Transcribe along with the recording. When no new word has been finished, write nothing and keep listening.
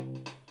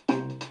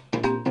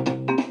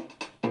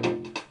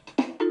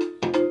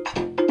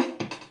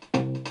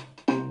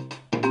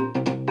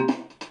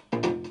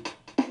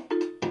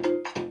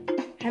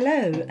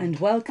Hello and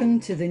welcome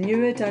to the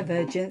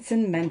Neurodivergence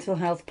and Mental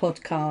Health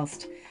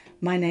podcast.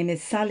 My name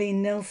is Sally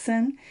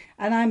Nilsson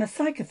and I'm a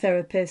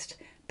psychotherapist,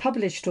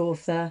 published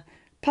author,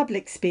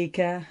 public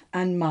speaker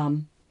and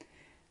mum.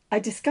 I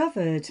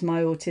discovered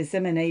my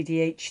autism and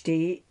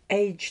ADHD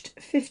aged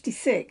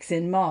 56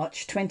 in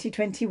March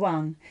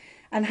 2021,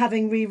 and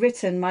having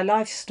rewritten my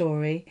life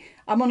story,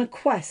 I'm on a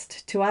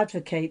quest to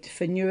advocate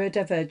for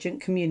neurodivergent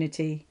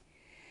community.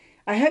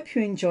 I hope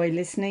you enjoy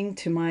listening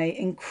to my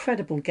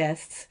incredible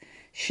guests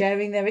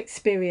sharing their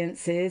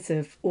experiences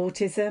of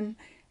autism,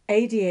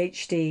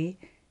 ADHD,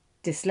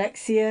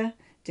 dyslexia,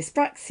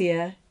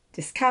 dyspraxia,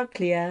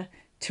 dyscalculia,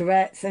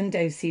 Tourette's and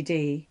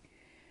OCD.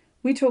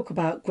 We talk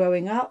about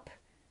growing up,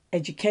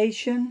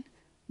 education,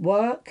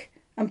 work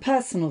and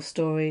personal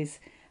stories,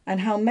 and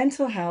how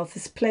mental health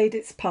has played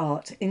its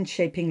part in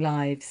shaping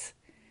lives.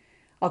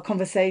 Our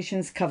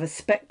conversations cover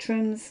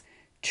spectrums,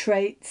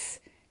 traits,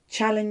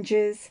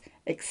 challenges,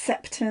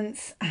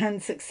 acceptance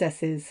and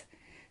successes.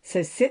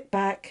 So sit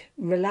back,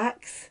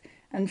 relax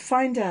and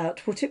find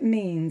out what it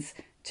means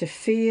to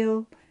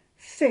feel,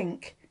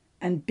 think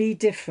and be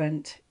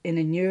different in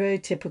a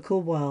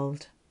neurotypical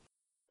world.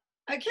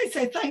 Okay,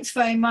 so thanks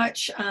very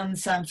much,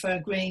 Sam, for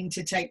agreeing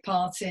to take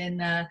part in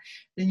the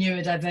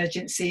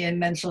Neurodivergency and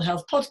Mental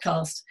Health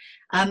podcast.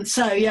 As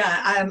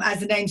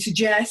the name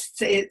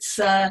suggests, it's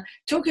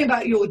talking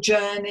about your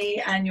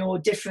journey and your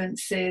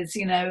differences,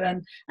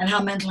 and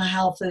how mental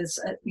health has,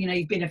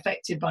 you've been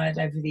affected by it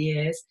over the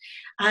years.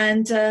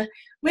 And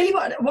really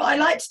what I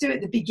like to do at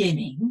the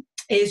beginning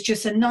is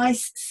just a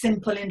nice,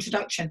 simple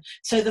introduction.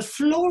 So the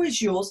floor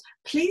is yours.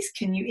 Please,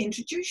 can you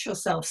introduce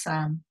yourself,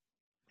 Sam?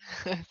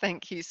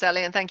 Thank you,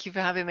 Sally, and thank you for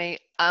having me.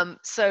 My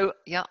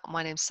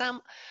name's Sam.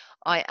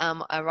 I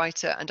am a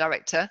writer and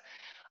director,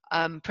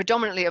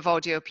 predominantly of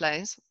audio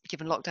plays,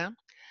 given lockdown.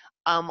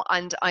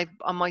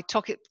 My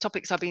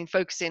topics I've been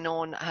focusing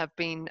on have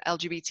been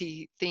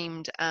LGBT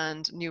themed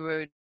and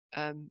neuro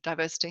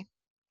diversity.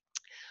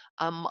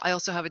 I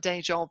also have a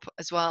day job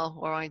as well,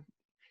 where I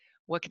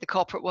work in the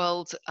corporate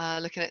world,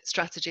 looking at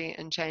strategy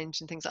and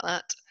change and things like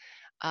that.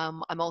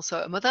 I'm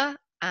also a mother,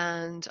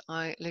 and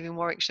I live in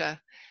Warwickshire.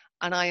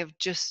 And I have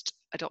just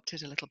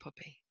adopted a little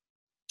puppy.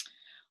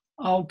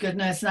 Oh,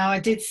 goodness. Now, I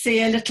did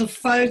see a little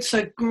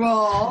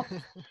photograph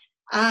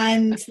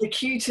and the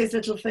cutest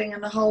little thing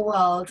in the whole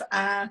world.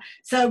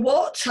 So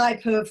what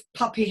type of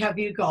puppy have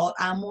you got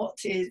and what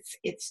is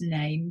its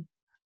name?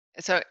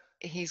 So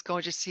he's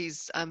gorgeous.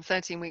 He's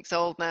 13 weeks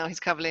old now. He's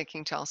Cavalier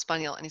King Charles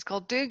Spaniel and he's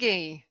called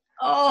Doogie.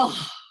 Oh,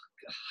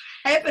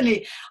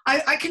 heavenly.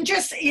 I can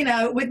just,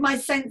 with my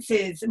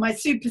senses, my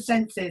super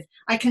senses,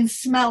 I can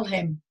smell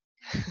him.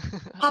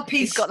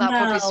 He's got that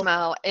puppy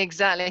smell.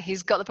 Exactly.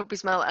 He's got the puppy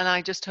smell, and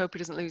I just hope he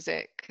doesn't lose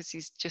it because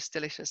he's just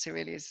delicious. He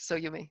really is so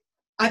yummy.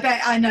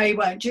 I know he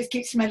won't. Just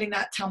keep smelling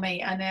that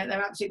tummy, and they're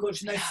absolutely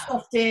gorgeous. And those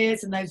soft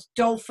ears and those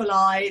doleful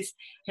eyes.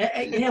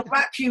 He'll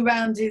wrap you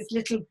around his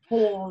little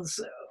paws,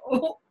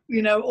 all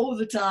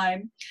the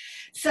time.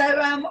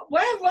 So,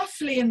 where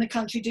roughly in the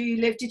country do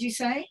you live? Did you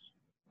say?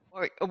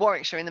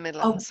 Warwickshire in the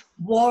Midlands. Oh,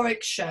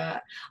 Warwickshire.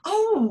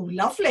 Oh,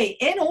 lovely.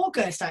 In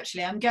August,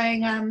 actually, I'm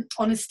going on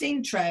a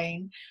steam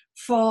train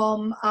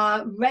from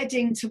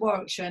Reading to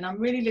Warwickshire, and I'm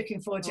really looking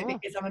forward to it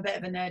because I'm a bit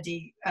of a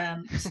nerdy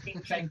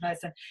steam train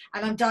person,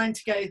 and I'm dying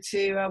to go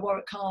to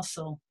Warwick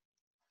Castle.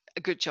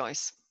 A good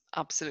choice.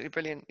 Absolutely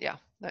brilliant. Yeah,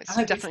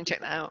 definitely check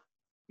that out.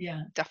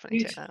 Yeah, definitely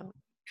check that out.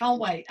 Can't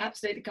wait.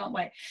 Absolutely can't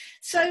wait.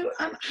 So,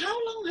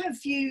 how long have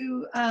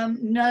you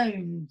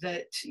known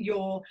that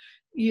you're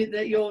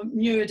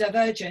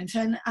neurodivergent,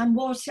 and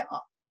what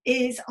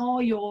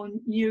are your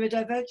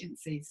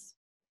neurodivergencies?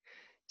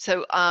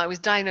 So I was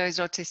diagnosed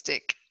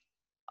autistic.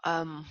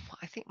 I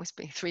think it must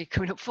be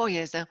 4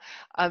 years now,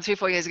 3 or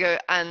 4 years ago,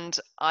 and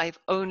I've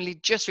only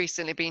just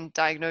recently been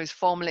diagnosed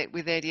formally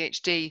with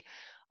ADHD.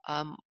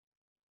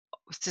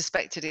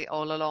 Suspected it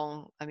all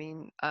along. I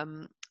mean,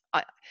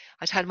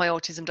 I'd had my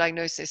autism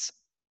diagnosis,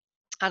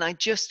 and I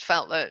just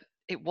felt that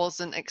it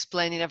wasn't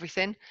explaining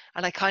everything,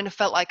 and I kind of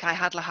felt like I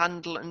had a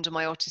handle under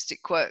my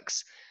autistic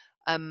quirks,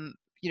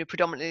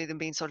 predominantly them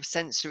being sort of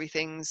sensory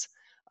things,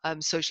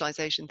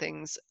 socialization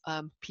things,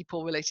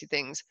 people related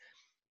things.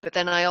 But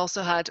then I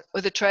also had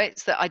other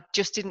traits that I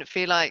just didn't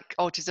feel like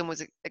autism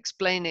was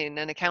explaining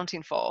and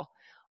accounting for,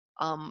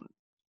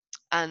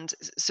 and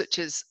such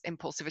as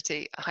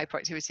impulsivity,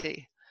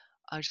 hyperactivity,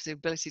 just the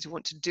ability to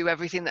want to do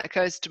everything that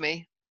occurs to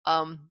me,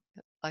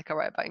 like I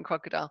write about in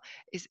Crocodile,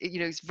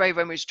 is very,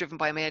 very much driven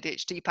by my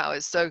ADHD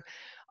powers. So,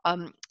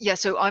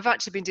 so I've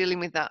actually been dealing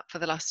with that for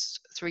the last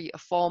 3 or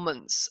 4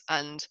 months,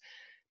 and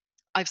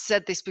I've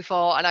said this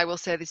before, and I will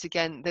say this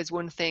again. There's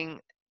one thing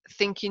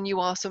thinking you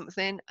are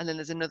something, and then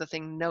there's another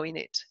thing knowing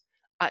it.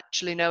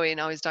 Actually knowing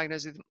I was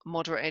diagnosed with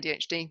moderate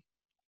ADHD,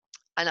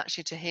 and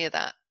actually to hear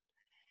that,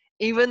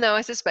 even though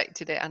I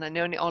suspected it and I'd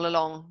known it all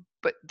along,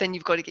 but then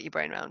you've got to get your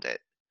brain around it.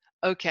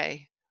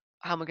 Okay,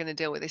 how am I going to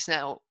deal with this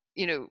now?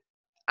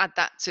 Add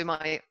that to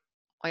my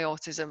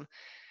autism.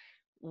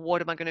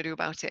 What am I going to do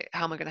about it?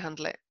 How am I going to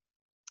handle it?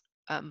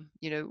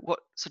 what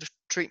sort of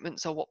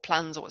treatments or what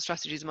plans or what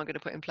strategies am I going to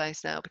put in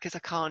place now, because I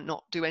can't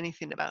not do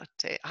anything about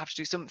it. I have to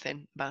do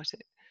something about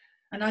it.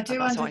 And I do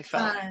That's how I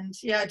felt. understand.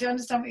 Yeah, I do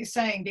understand what you're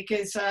saying,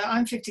 because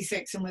I'm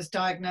 56 and was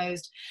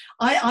diagnosed.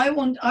 I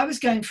was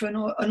going for an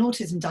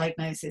autism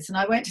diagnosis, and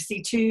I went to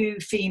see two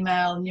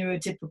female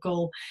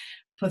neurotypical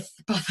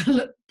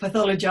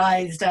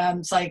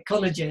pathologized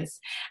psychologists,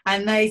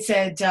 and they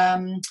said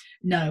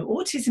no,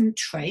 autism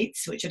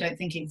traits, which I don't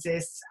think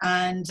exists,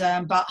 and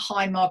but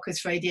high markers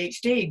for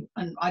ADHD,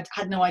 and I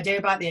had no idea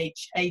about the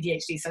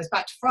ADHD, so I was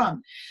back to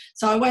front.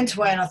 So I went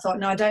away and I thought,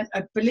 no,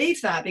 I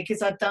believe that,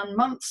 because I've done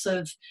months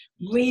of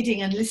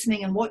reading and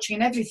listening and watching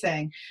and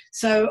everything.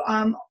 So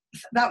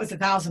that was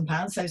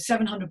 £1,000. So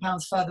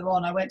 £700 further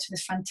on, I went to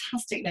this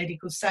fantastic lady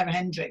called Sarah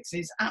Hendricks,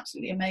 who's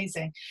absolutely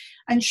amazing.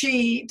 And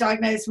she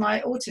diagnosed my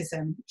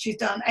autism. She's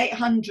done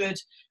 800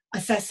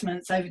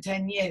 assessments over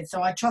 10 years.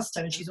 So I trust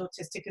her, and she's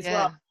autistic as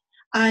well.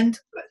 And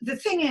the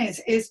thing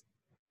is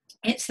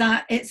it's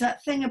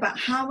that thing about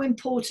how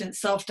important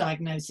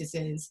self-diagnosis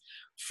is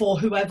for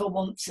whoever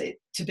wants it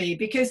to be.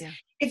 Because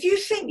if you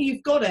think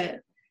you've got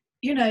it,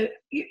 you're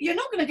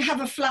not going to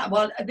have a flat,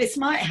 well, this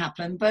might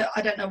happen, but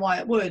I don't know why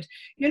it would.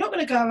 You're not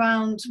going to go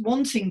around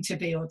wanting to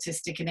be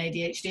autistic and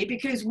ADHD,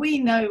 because we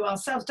know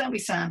ourselves, don't we,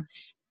 Sam?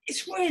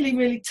 It's really,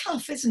 really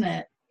tough, isn't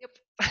it?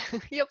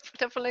 Yep. Yep,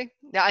 definitely.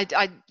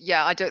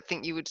 I don't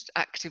think you would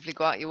actively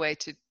go out your way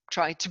to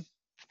try to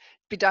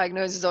be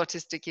diagnosed as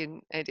autistic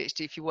in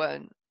ADHD if you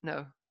weren't.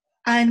 No.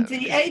 And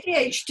the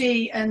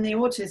ADHD and the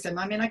autism,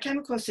 I mean, I came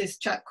across this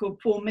chap called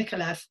Paul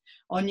Micallef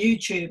on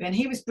YouTube, and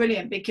he was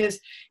brilliant because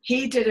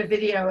he did a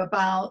video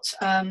about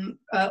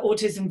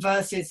autism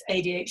versus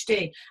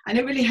ADHD, and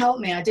it really helped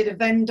me. I did a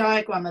Venn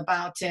diagram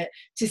about it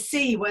to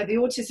see where the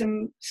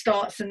autism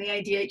starts and the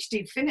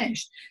ADHD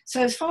finished.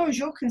 So as far as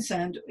you're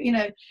concerned,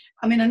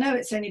 I mean, I know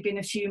it's only been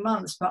a few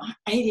months, but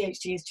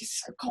ADHD is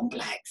just so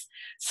complex.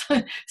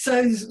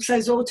 So's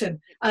autism.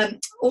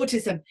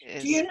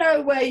 Do you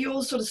know where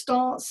yours sort of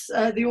starts,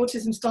 the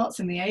autism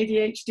starts and the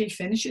ADHD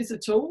finishes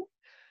at all?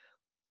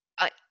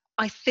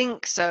 I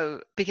think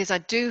so, because I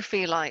do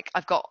feel like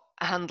I've got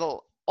a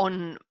handle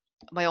on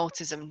my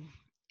autism,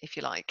 if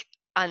you like.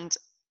 And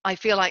I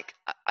feel like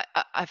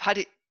I've had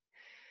it,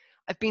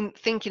 I've been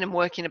thinking and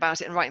working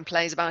about it and writing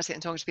plays about it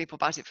and talking to people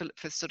about it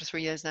for sort of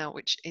 3 years now,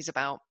 which is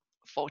about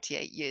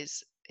 48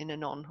 years in a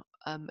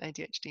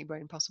non-ADHD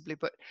brain possibly.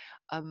 But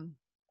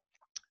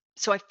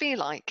so I feel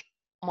like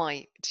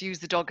to use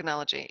the dog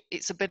analogy,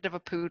 it's a bit of a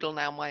poodle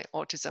now, my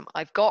autism.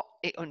 I've got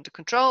it under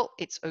control.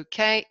 It's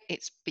okay.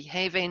 It's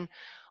behaving.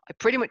 I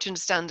pretty much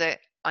understand it.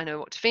 I know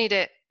what to feed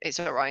it.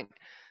 It's all right.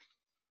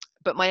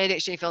 But my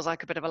ADHD feels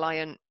like a bit of a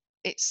lion.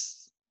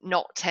 It's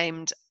not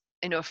tamed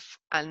enough.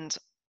 And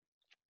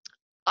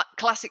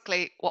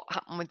classically, what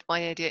happened with my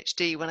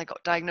ADHD when I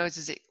got diagnosed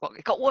is it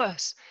got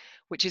worse,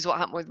 which is what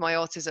happened with my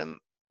autism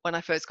when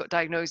I first got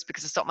diagnosed,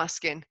 because I stopped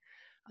masking,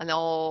 and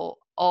all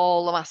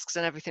the masks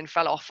and everything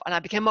fell off, and I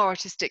became more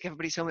autistic.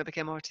 Everybody told me I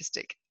became more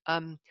autistic.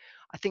 I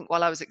think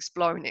while I was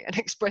exploring it and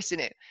expressing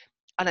it.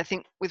 And I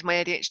think with my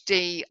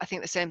ADHD, I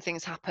think the same thing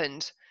has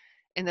happened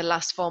in the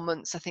last 4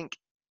 months. I think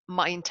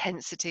my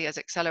intensity has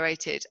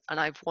accelerated, and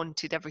I've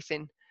wanted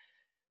everything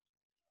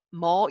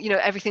more.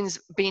 Everything's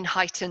been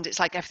heightened. It's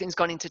like everything's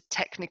gone into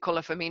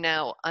Technicolor for me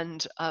now,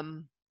 and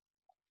I'm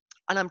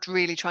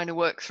really trying to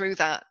work through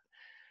that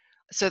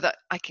so that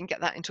I can get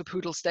that into a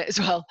poodle state as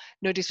well.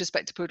 No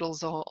disrespect to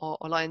poodles or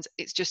lions.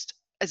 It's just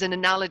as an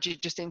analogy,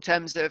 just in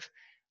terms of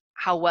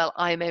how well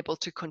I am able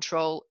to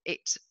control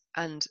it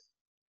and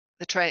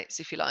the traits,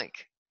 if you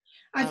like.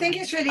 I think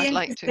it's really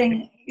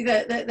interesting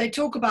that they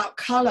talk about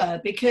color,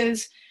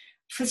 because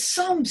for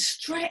some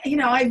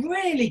I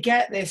really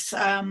get this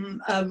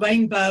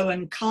rainbow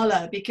and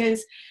color,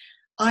 because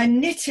I'm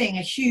knitting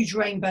a huge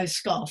rainbow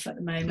scarf at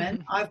the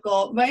moment. I've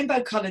got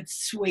rainbow colored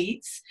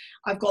sweets.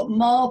 I've got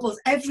marbles.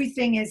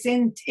 Everything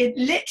it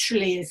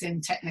literally is in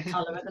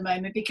Technicolor at the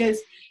moment, because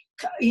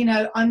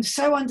I'm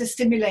so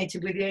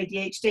understimulated with the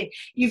ADHD.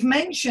 You've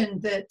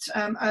mentioned that,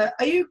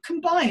 are you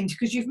combined?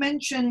 Because you've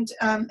mentioned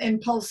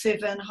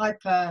impulsive and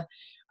hyper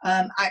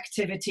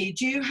activity.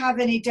 Do you have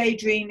any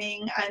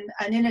daydreaming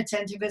and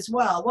inattentive as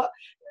well? What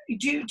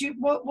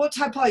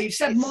type are you? You've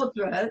said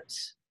moderate.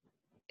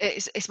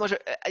 It's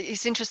moderate.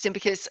 It's interesting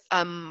because,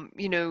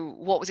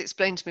 what was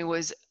explained to me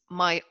was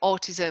my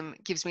autism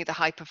gives me the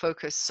hyper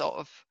focus sort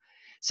of,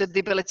 so the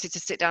ability to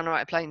sit down and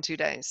write a play in 2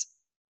 days.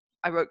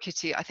 I wrote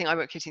Kitty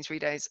in 3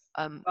 days,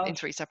 in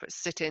 3 separate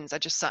sit-ins. I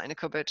just sat in a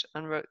cupboard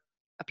and wrote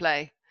a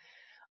play.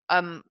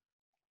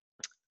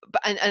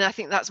 But I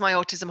think that's my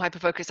autism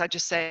hyperfocus. I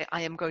just say,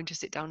 I am going to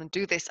sit down and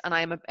do this, and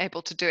I am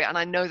able to do it. And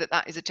I know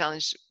that is a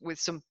challenge with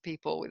some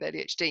people with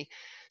ADHD.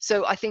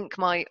 So I think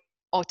my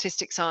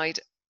autistic side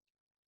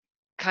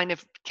kind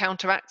of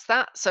counteracts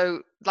that.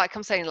 So like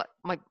I'm saying,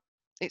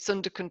 it's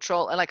under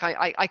control, and like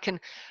I can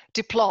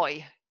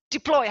deploy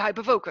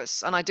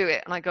hyperfocus, and I do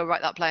it, and I go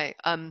write that play.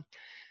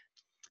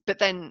 But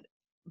then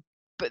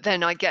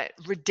I get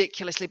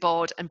ridiculously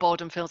bored, and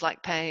boredom feels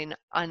like pain,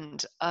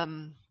 and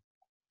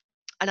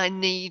and I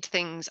need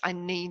things, I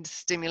need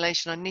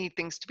stimulation, I need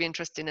things to be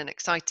interesting and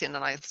exciting,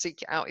 and I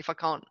seek it out. If I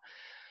can't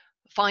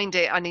find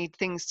it, I need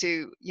things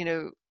to, you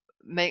know,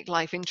 make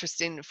life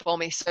interesting for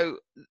me. So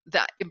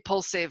that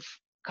impulsive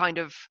kind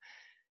of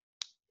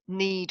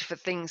need for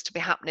things to be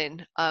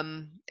happening,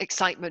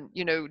 excitement,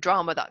 you know,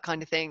 drama, that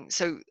kind of thing.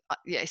 So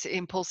yeah, it's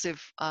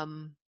impulsive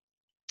and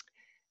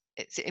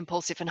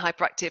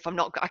hyperactive.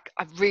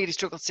 I really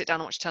struggle to sit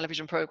down and watch a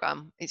television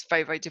program. It's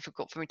very, very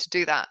difficult for me to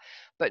do that.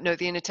 But no,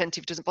 the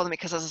inattentive doesn't bother me,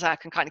 because as I say, I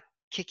can kind of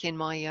kick in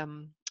my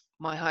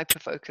my hyper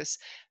focus.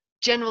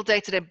 General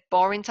day-to-day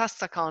boring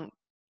tasks I can't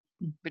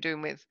be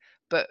doing with,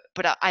 but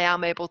I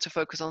am able to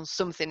focus on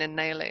something and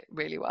nail it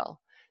really well.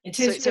 It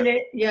So is it's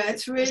really, yeah,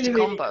 it's just a really,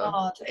 really combo.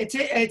 hard.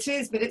 It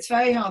is, but it's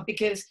very hard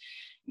because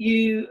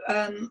you,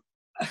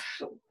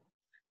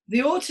 the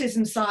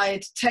autism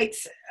side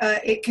takes,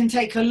 it can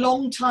take a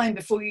long time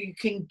before you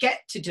can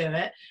get to do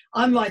it.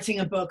 I'm writing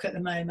a book at the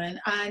moment,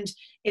 and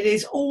it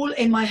is all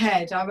in my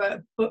head. I wrote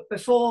a book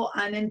before,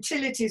 and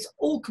until it is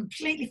all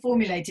completely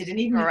formulated, and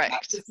even the Correct.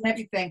 chapters and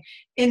everything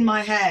in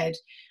my head,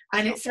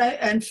 and Yep. it's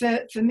and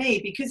for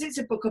me, because it's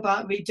a book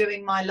about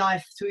redoing my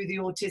life through the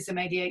autism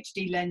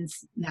ADHD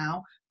lens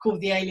now, called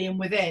The Alien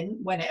Within,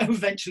 when it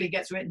eventually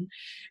gets written,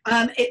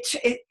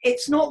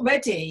 it's not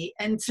ready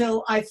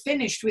until I've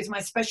finished with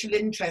my special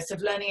interest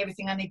of learning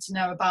everything I need to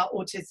know about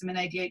autism and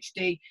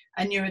ADHD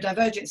and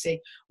neurodivergency.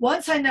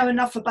 Once I know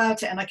enough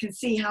about it and I can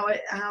see how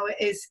it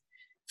is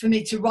for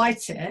me to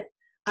write it,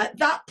 at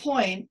that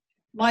point,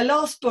 my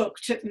last book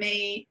took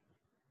me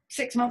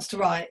 6 months to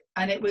write,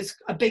 and it was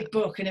a big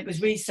book, and it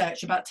was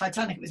research about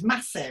Titanic. It was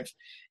massive,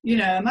 you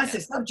know, a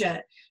massive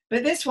subject.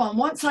 But this one,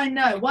 once I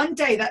know, one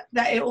day that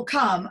it will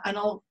come, and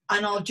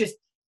I'll just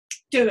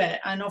do it,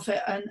 and off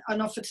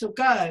it'll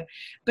go.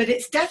 But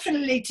it's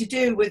definitely to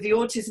do with the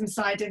autism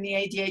side and the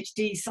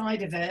ADHD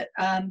side of it,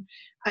 and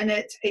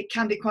it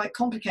can be quite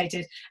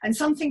complicated. And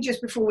something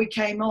just before we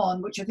came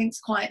on, which I think is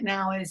quite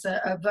now, is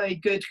a very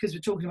good, because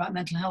we're talking about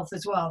mental health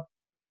as well.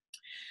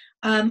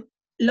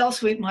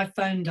 Last week my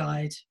phone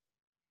died,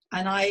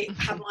 and I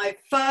had my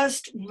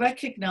first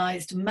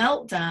recognized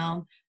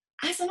meltdown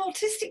as an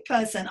autistic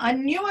person. I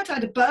knew I'd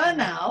had a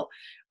burnout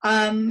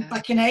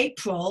back in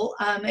April.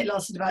 It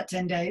lasted about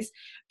 10 days.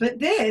 But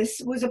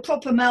this was a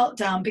proper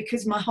meltdown,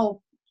 because my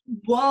whole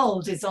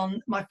world is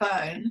on my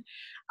phone.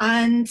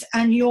 And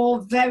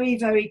you're very,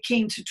 very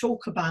keen to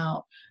talk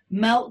about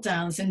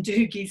meltdowns, and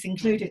Doogie's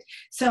included.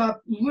 So I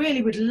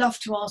really would love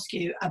to ask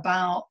you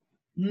about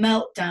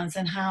meltdowns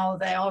and how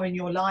they are in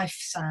your life,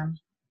 Sam.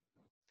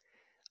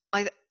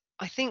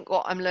 I think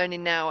what I'm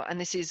learning now, and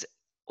this is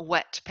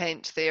wet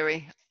paint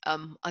theory,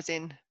 as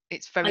in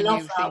it's I very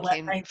love new that wet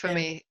thinking paint for theory.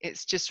 me.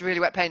 It's just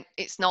really wet paint.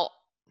 It's not,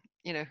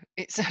 you know,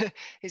 it's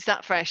it's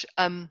that fresh.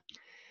 I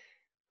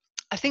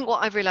think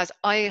what I've realized,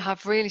 I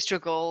have really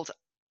struggled,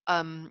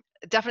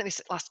 definitely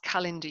this last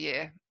calendar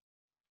year,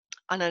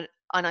 and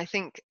I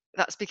think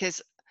that's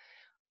because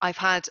I've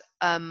had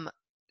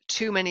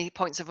too many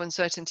points of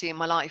uncertainty in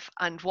my life.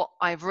 And what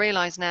I've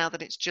realized now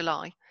that it's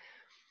July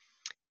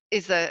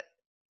is that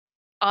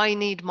I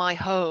need my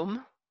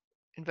home,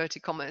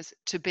 inverted commas,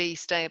 to be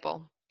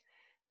stable.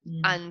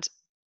 And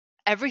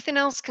everything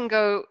else can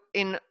go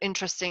in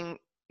interesting,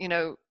 you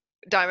know,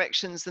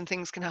 directions, and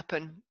things can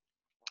happen.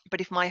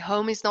 But if my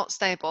home is not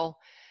stable,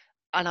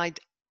 and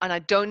I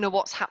don't know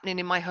what's happening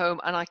in my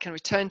home, and I can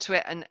return to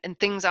it, and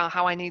things are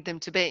how I need them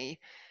to be,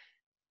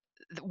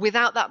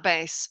 without that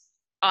base,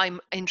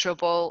 I'm in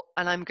trouble,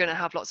 and I'm going to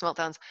have lots of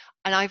meltdowns.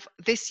 And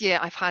this year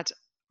I've had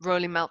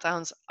rolling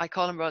meltdowns. I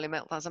call them rolling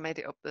meltdowns. I made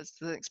it up. That's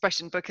the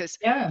expression, because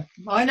Yeah,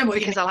 I know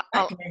what you mean.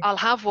 Exactly. I'll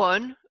have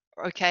one,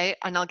 okay,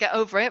 and I'll get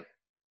over it,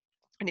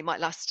 and it might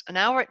last an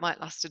hour, it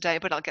might last a day,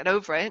 but I'll get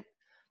over it,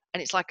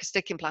 and it's like a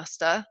sticking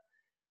plaster,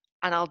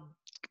 and I'll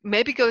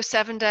maybe go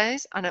 7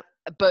 days,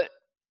 but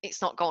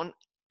it's not gone,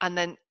 and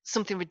then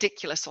something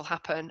ridiculous will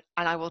happen,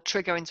 and I will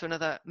trigger into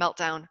another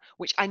meltdown,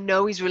 which I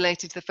know is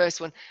related to the first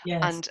one.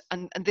 Yes.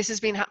 And this has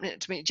been happening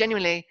to me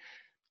genuinely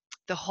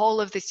the whole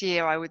of this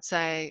year. I would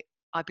say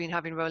I've been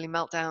having rolling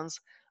meltdowns,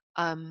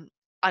 and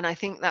I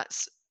think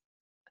that's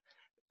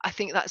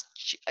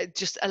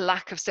just a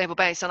lack of stable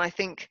base. And I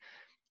think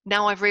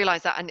now I've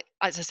realized that, and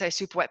as I say,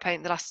 super wet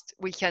paint the last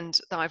weekend,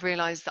 that I've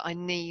realized that I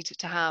need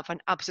to have an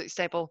absolutely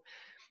stable,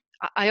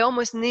 I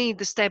almost need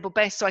the stable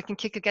base so I can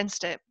kick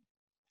against it.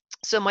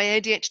 So my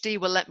ADHD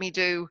will let me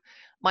do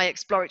my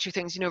exploratory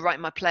things, you know,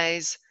 writing my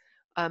plays,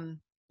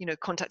 you know,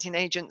 contacting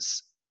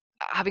agents,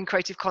 having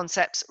creative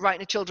concepts,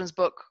 writing a children's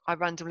book. I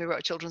randomly wrote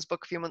a children's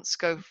book a few months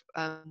ago,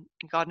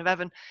 in Garden of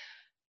Evan.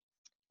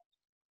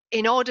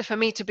 In order for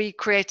me to be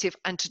creative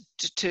and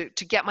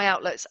to get my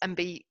outlets and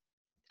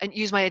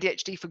use my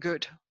ADHD for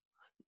good,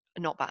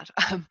 not bad,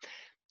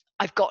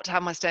 I've got to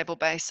have my stable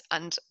base.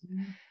 And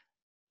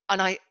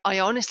I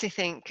honestly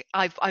think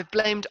I've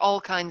blamed all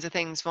kinds of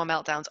things for my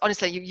meltdowns.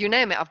 Honestly, you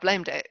name it, I've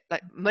blamed it.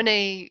 Like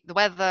money, the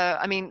weather,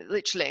 I mean,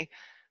 literally.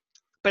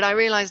 But I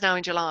realize now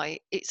in July,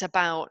 it's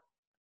about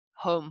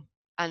home,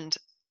 and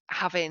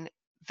having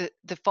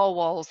the four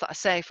walls that are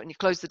safe, and you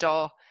close the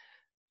door,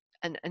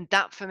 And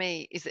that for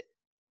me is it,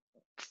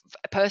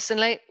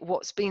 personally,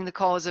 what's been the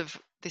cause of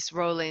this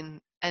rolling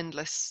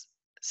endless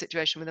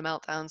situation with the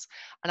meltdowns.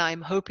 And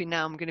I'm hoping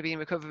now I'm going to be in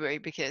recovery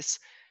because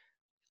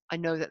I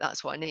know that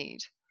that's what I need.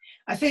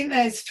 I think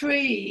there's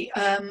three.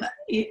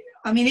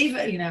 I mean,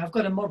 even I've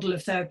got a model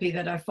of therapy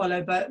that I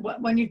follow, but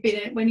when you've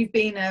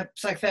been a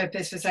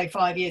psychotherapist for say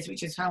 5 years,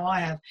 which is how I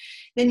have,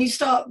 then you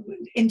start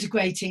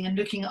integrating and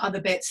looking at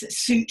other bits that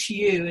suit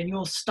you and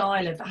your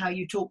style of how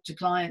you talk to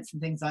clients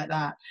and things like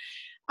that.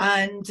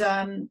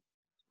 And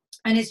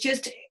it's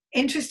just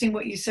interesting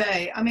what you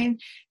say. I mean,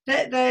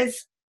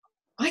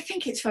 I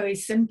think it's very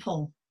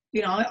simple.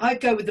 I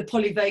go with the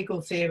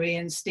polyvagal theory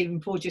and Stephen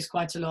Porges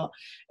quite a lot,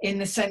 in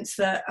the sense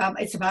that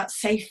it's about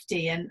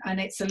safety and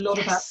it's a lot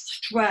about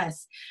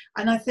stress.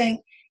 And I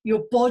think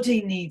your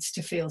body needs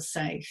to feel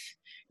safe.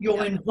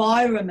 Your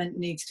environment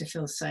needs to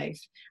feel safe.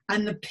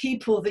 And the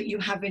people that you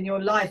have in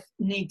your life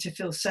need to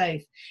feel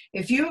safe.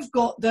 If you've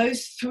got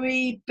those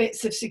three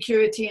bits of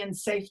security and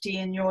safety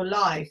in your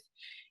life,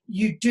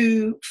 you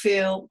do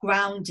feel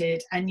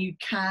grounded and you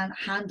can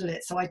handle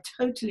it. So I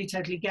totally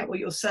get what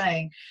you're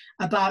saying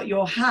about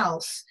your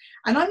house.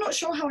 And I'm not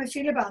sure how I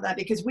feel about that,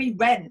 because we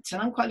rent,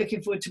 and I'm quite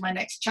looking forward to my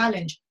next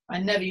challenge. I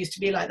never used to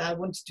be like that. I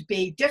wanted to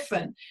be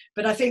different.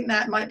 But I think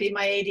that might be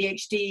my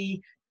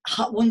ADHD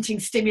wanting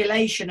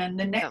stimulation and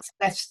the next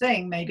best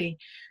thing, maybe.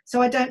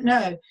 So I don't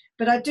know.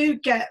 But I do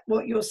get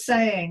what you're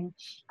saying.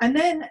 And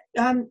then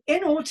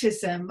in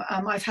autism,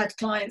 I've had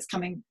clients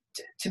coming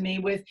to me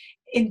with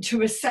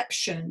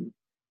interoception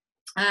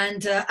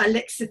and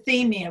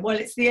alexithymia. Well,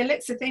 it's the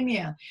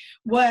alexithymia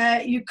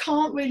where you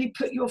can't really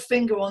put your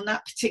finger on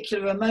that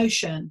particular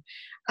emotion,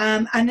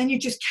 and then you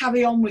just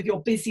carry on with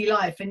your busy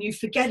life and you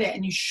forget it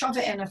and you shove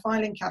it in a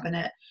filing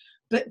cabinet.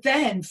 But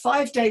then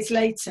 5 days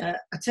later,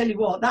 I tell you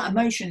what, that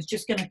emotion is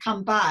just going to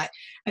come back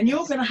and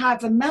you're going to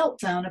have a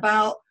meltdown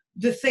about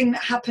the thing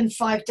that happened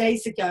 5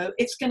 days ago.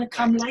 It's going to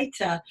come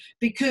later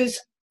because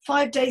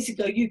 5 days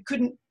ago you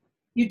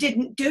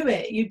didn't do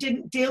it, you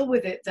didn't deal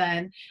with it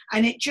then,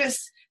 and it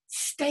just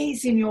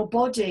stays in your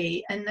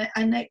body and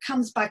it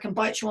comes back and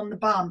bites you on the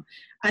bum,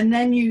 and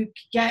then you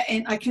get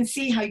in. I can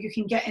see how you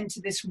can get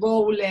into this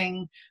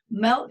rolling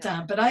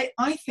meltdown, but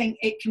I think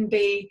it can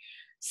be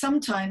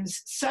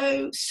sometimes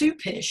so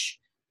soupish,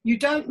 you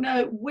don't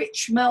know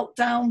which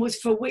meltdown was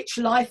for which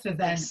life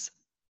event. Yes.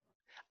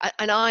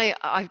 And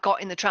I've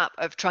got in the trap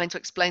of trying to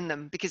explain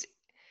them, because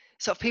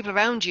sort of people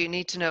around you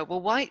need to know,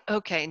 well, why?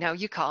 Okay, now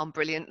you're calm,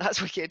 brilliant,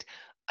 that's wicked.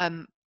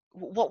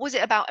 What was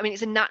it about? I mean,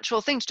 it's a natural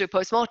thing to do a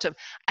postmortem.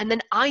 And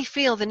then I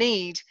feel the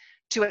need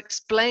to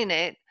explain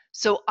it.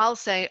 So I'll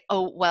say,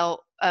 oh,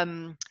 well,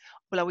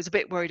 I was a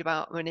bit worried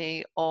about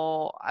money,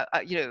 or,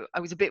 I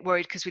was a bit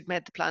worried because we'd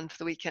made the plan for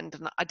the weekend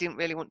and I didn't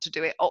really want to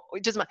do it. Or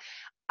it doesn't matter.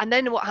 And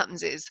then what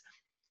happens is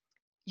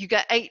you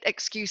get 8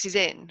 excuses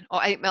in or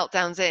 8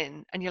 meltdowns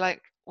in, and you're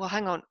like, well,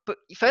 hang on, but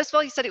first of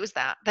all, you said it was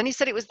that, then you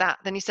said it was that,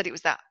 then you said it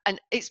was that. And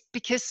it's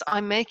because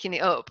I'm making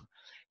it up,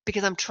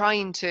 because I'm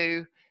trying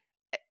to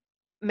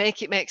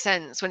make it make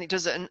sense when it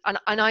doesn't. And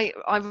I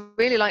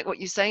really like what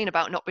you're saying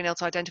about not being able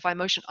to identify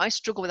emotion. I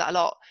struggle with that a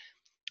lot.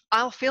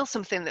 I'll feel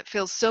something that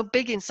feels so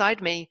big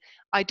inside me,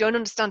 I don't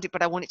understand it,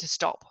 but I want it to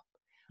stop.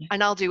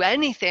 And I'll do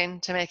anything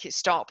to make it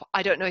stop.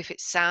 I don't know if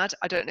it's sad,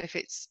 I don't know if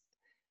it's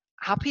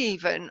happy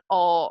even,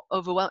 or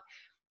overwhelmed.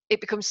 It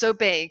becomes so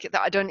big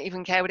that I don't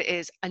even care what it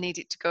is. I need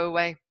it to go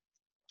away.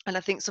 And I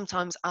think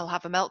sometimes I'll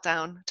have a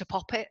meltdown to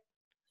pop it,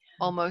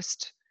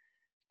 almost,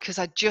 because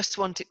I just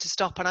want it to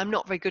stop. And I'm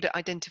not very good at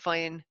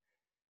identifying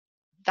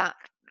that,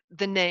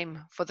 the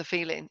name for the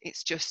feeling.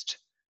 It's just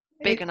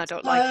big, and I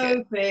don't like it.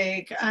 So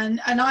big.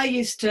 And I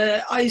used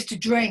to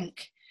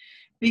drink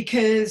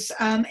because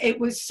it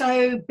was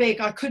so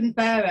big, I couldn't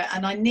bear it,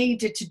 and I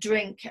needed to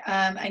drink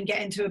and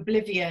get into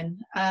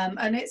oblivion.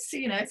 And it's,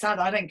 it's sad.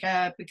 I don't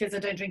care because I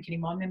don't drink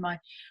anymore. I'm in my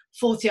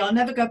 40s. I'll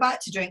never go back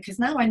to drink because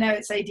now I know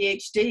it's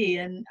ADHD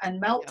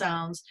and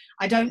meltdowns.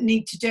 I don't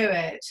need to do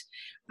it.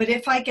 But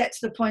if I get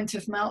to the point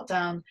of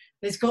meltdown,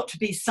 there's got to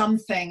be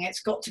something.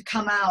 It's got to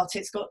come out.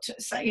 It's got to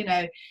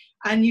say,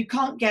 and you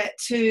can't get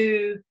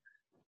to.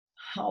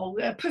 Oh,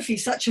 puffy,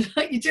 such a,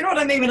 do you know what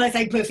I mean when I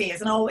say puffy?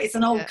 It's an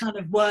old kind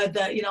of word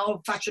that,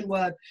 old-fashioned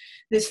word.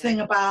 This thing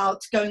about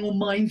going all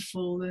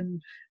mindful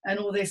and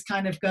all this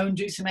kind of go and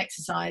do some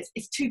exercise.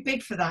 It's too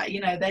big for that.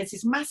 There's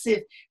this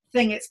massive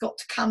thing. It's got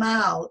to come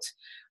out.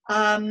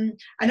 And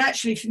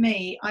actually for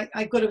me,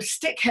 I've got to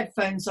stick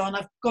headphones on.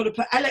 I've got to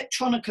put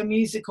electronica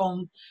music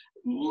on,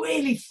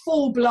 really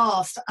full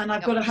blast. And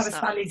I've got to have a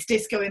Sally's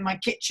disco in my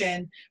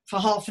kitchen for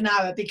half an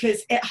hour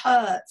because it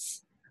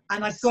hurts.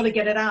 And I've got to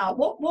get it out.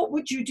 What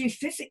would you do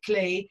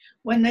physically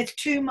when there's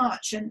too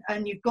much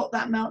and you've got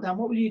that meltdown?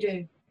 What will you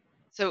do?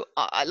 So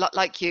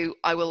like you,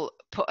 I will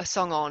put a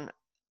song on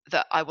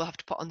that I will have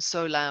to put on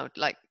so loud,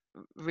 like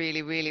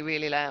really, really,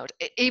 really loud.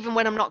 Even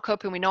when I'm not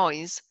coping with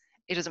noise,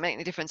 it doesn't make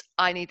any difference.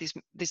 I need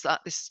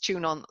this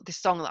tune on, this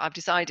song that I've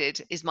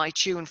decided is my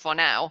tune for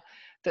now,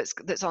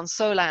 that's on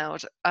so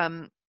loud.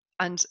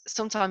 And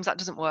sometimes that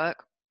doesn't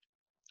work.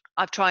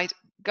 I've tried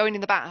going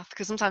in the bath,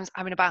 because sometimes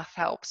having a bath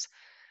helps.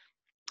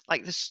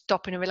 like the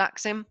stopping and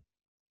relaxing,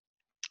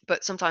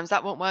 but sometimes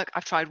that won't work.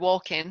 I've tried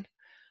walking,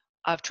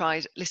 I've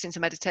tried listening to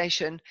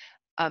meditation.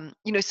 So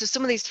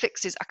some of these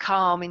fixes are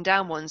calming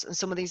down ones, and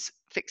some of these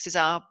fixes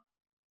are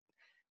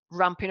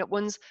ramping up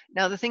ones.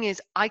 Now the thing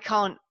is, I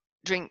can't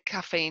drink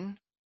caffeine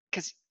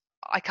because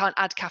I can't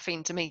add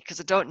caffeine to me because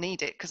I don't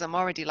need it because I'm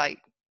already like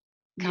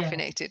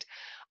caffeinated.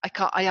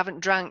 I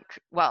haven't drank,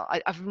 well,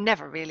 I've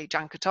never really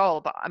drank at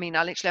all, but I mean,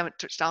 I literally haven't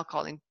touched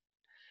alcohol in,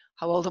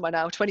 how old am I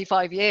now?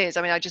 25 years.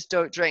 I mean, I just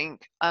don't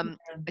drink. I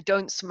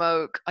don't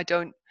smoke. I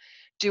don't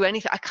do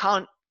anything. I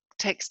can't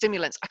take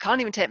stimulants. I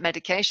can't even take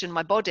medication.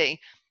 My body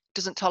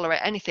doesn't tolerate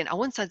anything. I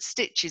once had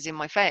stitches in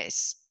my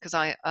face because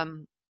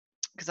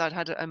I'd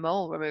had a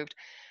mole removed,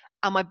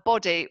 and my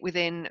body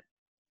within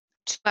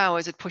 2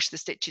 hours had pushed the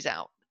stitches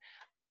out.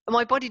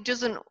 My body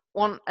doesn't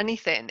want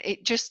anything.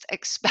 It just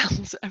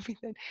expels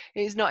everything.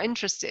 It is not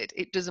interested.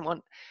 It doesn't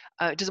want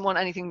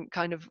anything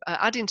kind of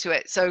adding to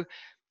it. So,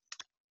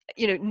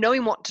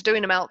 knowing what to do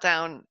in a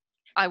meltdown,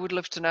 I would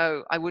love to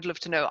know.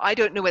 I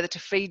don't know whether to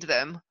feed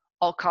them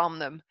or calm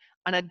them.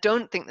 And I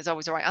don't think there's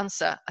always a right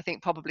answer. I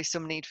think probably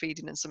some need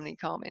feeding and some need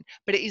calming.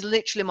 But it is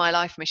literally my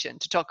life mission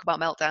to talk about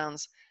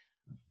meltdowns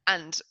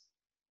and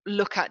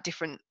look at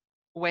different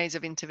ways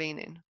of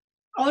intervening.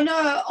 On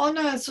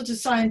a sort of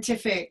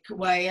scientific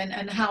way,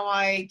 and how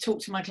I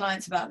talk to my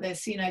clients about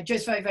this,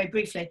 just very, very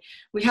briefly,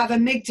 we have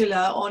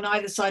amygdala on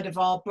either side of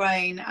our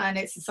brain, and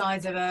it's the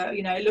size of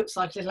it looks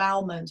like a little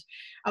almond.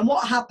 And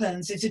what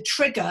happens is a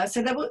trigger.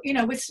 So that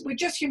we're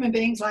just human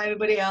beings like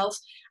everybody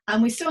else,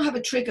 and we still have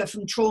a trigger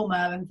from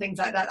trauma and things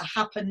like that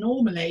happen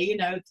normally,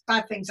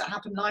 bad things that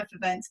happen, life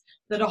events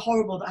that are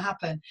horrible that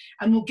happen.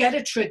 And we'll get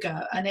a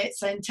trigger and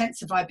it's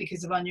intensified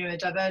because of our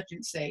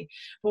neurodivergency.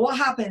 But what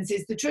happens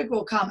is the trigger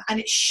will come and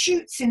it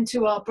shoots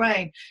into our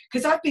brain.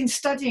 Because I've been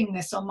studying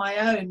this on my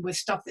own with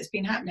stuff that's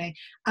been happening.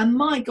 And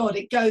my God,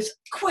 it goes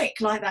quick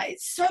like that.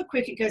 It's so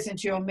quick, it goes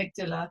into your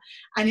amygdala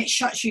and it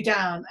shuts you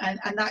down. And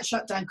that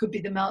shutdown could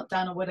be the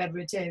meltdown or whatever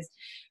it is.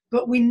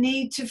 But we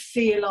need to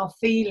feel our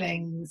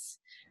feelings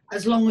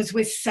as long as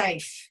we're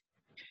safe.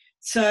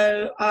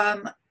 So,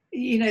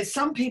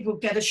 some people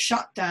get a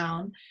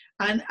shutdown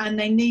and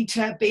they need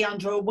to be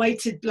under a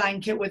weighted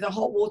blanket with a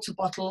hot water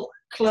bottle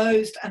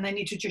closed, and they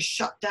need to just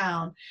shut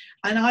down.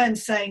 And I am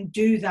saying,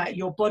 do that.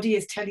 Your body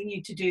is telling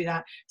you to do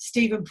that.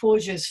 Stephen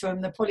Porges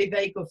from the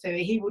polyvagal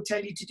theory, he will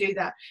tell you to do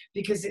that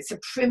because it's a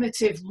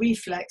primitive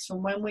reflex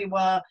from when we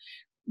were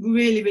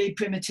really, really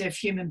primitive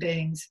human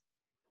beings.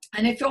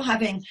 And if you're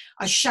having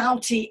a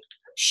shouting,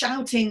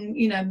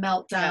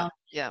 meltdown,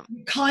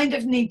 you kind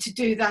of need to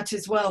do that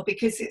as well,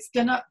 because it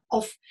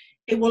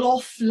will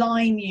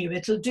offline you,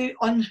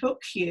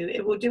 unhook you,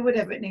 it will do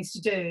whatever it needs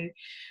to do.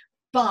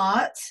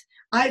 But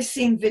I've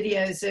seen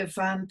videos of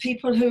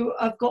people who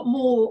have got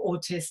more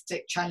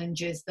autistic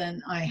challenges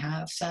than I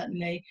have,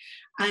 certainly,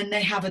 and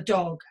they have a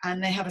dog,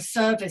 and they have a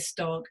service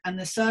dog, and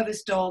the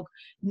service dog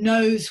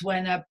knows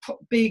when a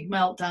big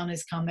meltdown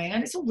is coming,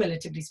 and it's all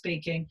relatively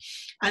speaking,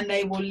 and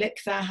they will lick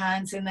their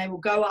hands and they will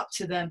go up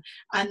to them,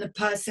 and the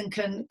person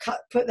can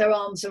put their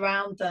arms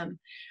around them.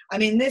 I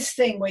mean, this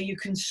thing where you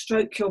can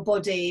stroke your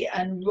body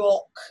and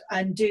rock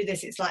and do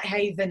this, it's like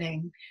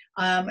havening.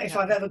 If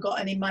I've ever got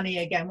any money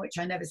again, which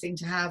I never seem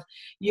to have,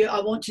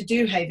 I want to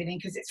do havening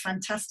because it's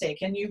fantastic.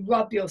 And you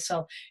rub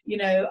yourself,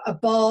 a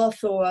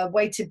bath or a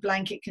weighted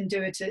blanket can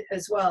do it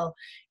as well.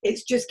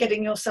 It's just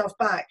getting yourself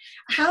back.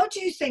 How do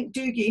you think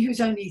Doogie,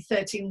 who's only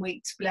 13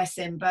 weeks, bless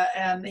him, but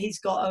he's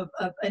got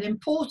an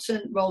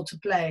important role to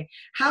play.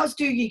 How's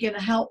Doogie going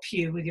to help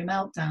you with your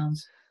meltdowns?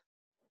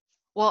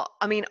 Well,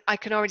 I mean, I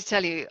can already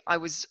tell you,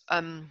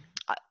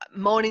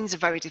 mornings are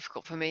very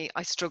difficult for me.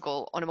 I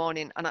struggle on a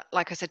morning. And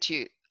like I said to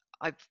you,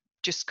 I've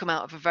just come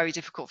out of a very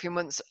difficult few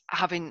months,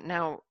 having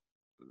now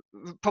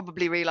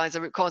probably realised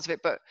the root cause of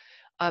it. But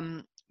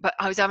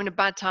I was having a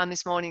bad time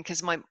this morning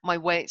because my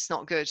weight's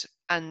not good.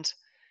 And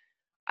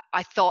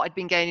I thought I'd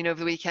been gaining over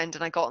the weekend,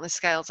 and I got on the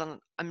scales and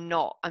I'm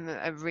not. I'm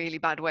a really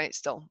bad weight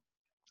still.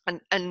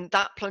 And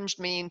that plunged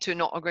me into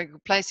not a very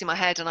good place in my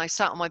head. And I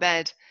sat on my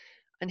bed,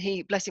 and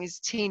he, bless him, he's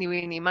teeny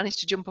weeny, managed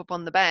to jump up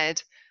on the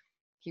bed.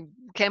 He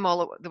came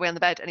all the way on the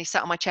bed and he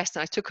sat on my chest,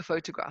 and I took a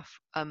photograph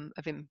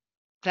of him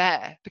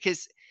there,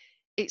 because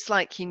it's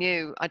like he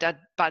knew I'd had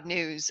bad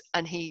news,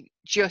 and he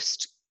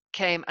just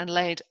came and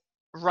laid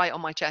right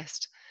on my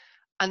chest.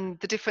 And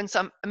the difference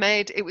I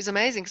made, it was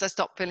amazing, because I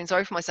stopped feeling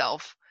sorry for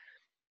myself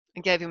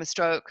and gave him a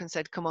stroke and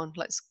said, come on,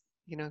 let's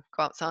go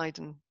outside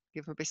and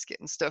give him a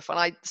biscuit and stuff. And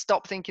I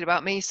stopped thinking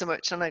about me so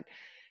much. And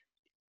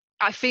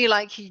I feel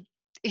like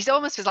he's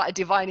almost feels like a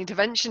divine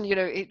intervention,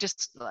 it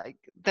just, like,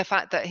 the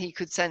fact that he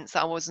could sense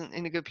that I wasn't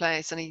in a good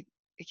place, and he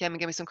came and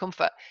gave me some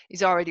comfort.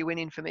 He's already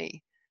winning for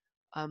me.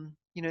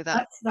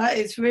 That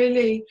is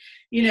really,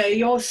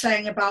 you're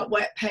saying about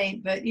wet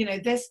paint, but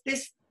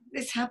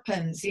this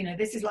happens,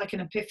 this is like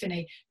an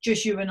epiphany,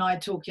 just you and I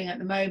talking at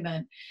the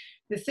moment.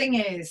 the thing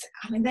is,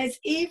 I mean, there's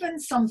even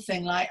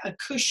something like a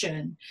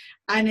cushion,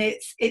 and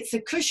it's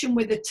a cushion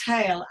with a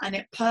tail, and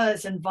it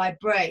purrs and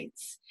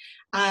vibrates.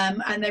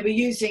 And they were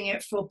using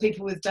it for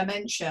people with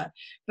dementia.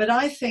 But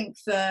I think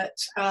that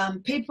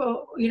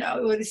people, you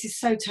know, well, this is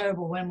so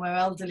terrible when we're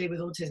elderly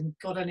with autism.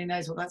 God only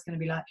knows what that's going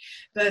to be like.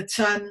 But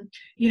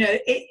you know,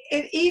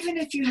 even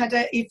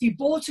if you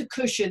bought a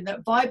cushion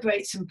that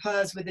vibrates and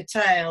purrs with a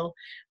tail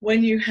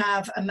when you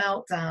have a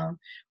meltdown,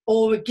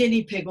 or a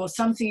guinea pig or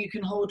something you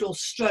can hold or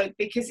stroke,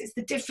 because it's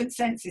the different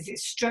senses.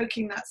 It's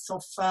stroking that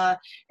soft fur,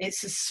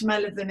 it's the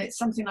smell of them, it's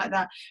something like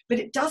that. But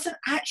it doesn't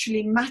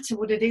actually matter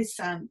what it is,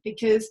 Sam,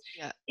 because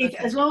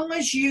as long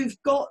as you've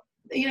got,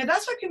 you know,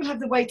 that's why people have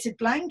the weighted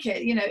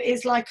blanket, you know,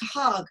 it's like a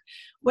hug.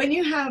 When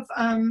you have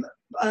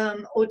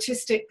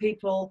autistic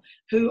people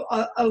who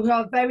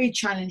are very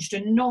challenged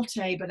and not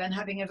able and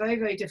having a very,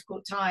 very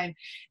difficult time,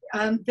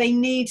 they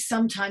need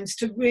sometimes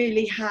to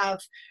really have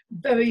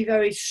very,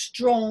 very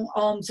strong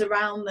arms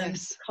around them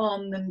to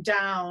calm them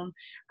down.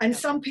 And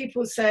some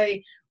people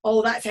say,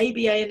 oh, that's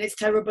ABA and it's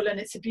terrible and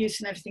it's abuse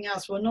and everything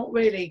else. Well, not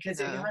really, because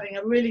if you're having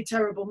a really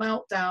terrible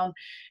meltdown,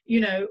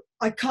 you know,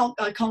 I can't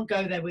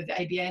go there with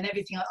ABA and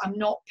everything. I'm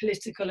not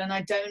political, and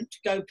I don't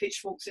go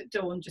pitchforks at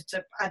dawn, just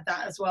to add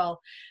that as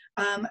well.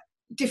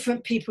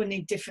 Different people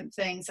need different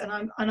things, and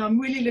I'm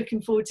really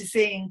looking forward to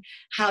seeing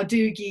how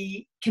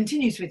Doogie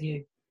continues with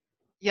you.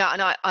 Yeah,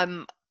 and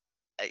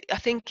I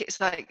think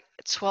it's like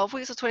 12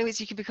 weeks or 20 weeks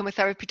you can become a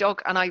therapy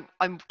dog, and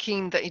I'm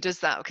keen that he does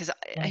that, because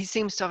he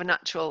seems to have a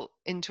natural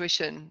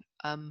intuition.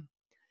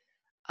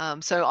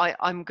 So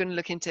I'm going to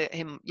look into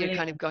him, you know,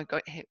 kind of going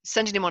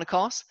sending him on a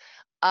course,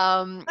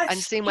 and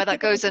seeing where that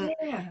goes. And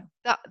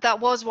that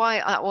was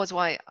why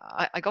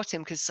I got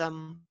him, because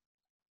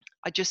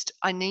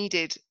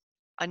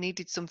I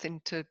needed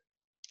something to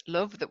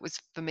love that was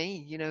for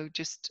me, you know,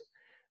 just,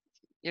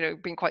 you know,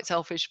 being quite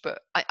selfish, but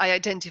I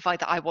identified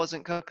that I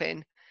wasn't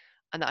coping,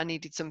 and that I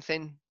needed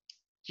something,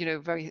 you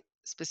know, very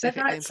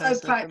specific and personal.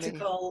 That's so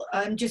practical.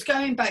 Just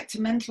going back to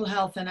mental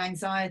health and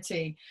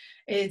anxiety,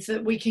 is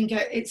that we can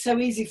get, it's so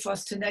easy for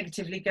us to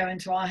negatively go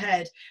into our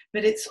head,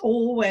 but it's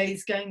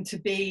always going to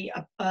be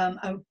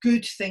a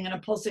good thing and a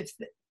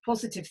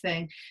positive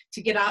thing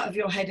to get out of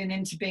your head and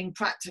into being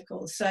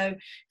practical. So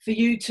for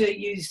you to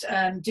use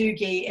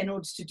Doogie in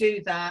order to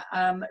do that,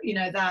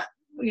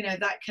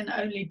 that can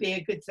only be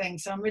a good thing.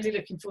 So I'm really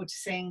looking forward to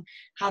seeing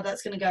how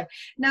that's going to go.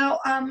 Now,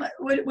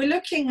 we're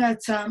looking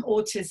at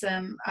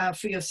autism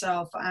for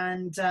yourself,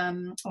 and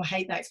I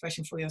hate that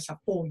expression, for yourself,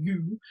 or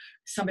you.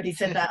 Somebody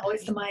said that. Oh,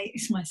 it's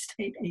my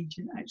state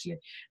agent, actually,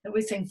 that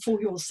we're saying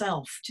for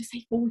yourself. Just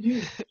say for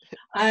you.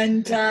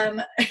 And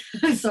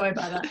sorry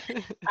about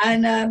that.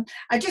 And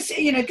I just,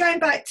 you know, going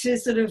back to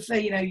sort of,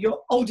 your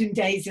olden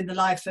days in the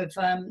life of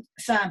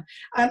Sam,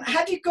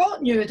 have you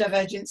got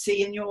neurodivergency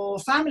in your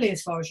family,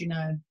 as far as you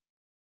know?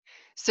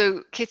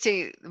 So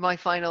Kitty, my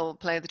final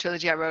play of the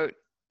trilogy I wrote,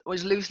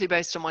 was loosely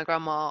based on my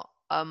grandma,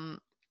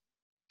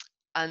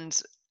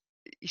 and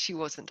she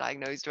wasn't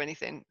diagnosed or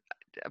anything.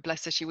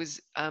 Bless her. She was,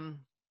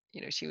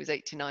 she was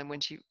 89 when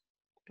she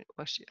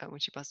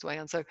passed away,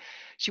 and so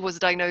she was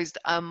diagnosed.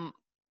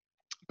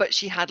 But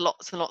she had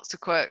lots and lots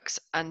of quirks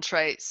and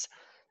traits,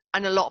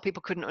 and a lot of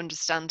people couldn't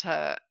understand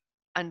her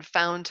and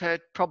found her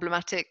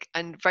problematic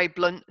and very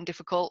blunt and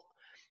difficult.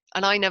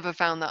 And I never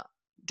found that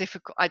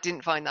difficult. I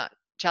didn't find that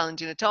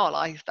challenging at all.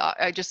 I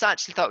just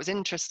actually thought it was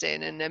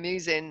interesting and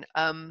amusing.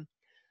 And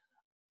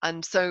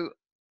so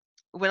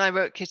when I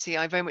wrote Kitty,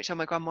 I very much had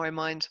my grandma in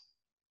mind.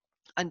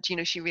 And, you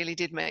know, she really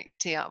did make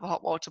tea out of a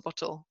hot water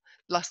bottle.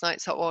 Last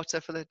night's hot water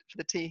for the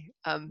tea.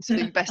 So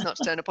you best not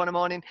to turn up on a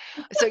morning.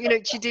 So, you know,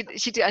 she did,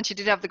 and she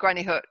did have the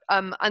granny hut.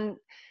 And,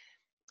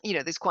 you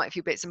know, there's quite a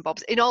few bits and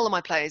bobs in all of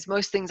my plays.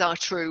 Most things are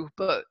true,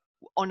 but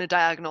on a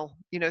diagonal,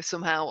 you know,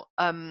 somehow.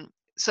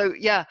 So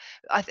yeah,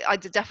 I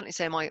did definitely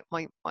say my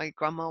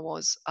grandma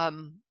was.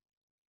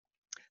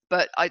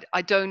 But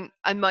I don't,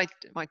 and my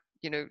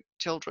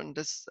children,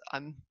 there's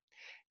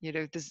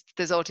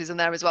there's autism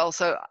there as well.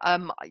 So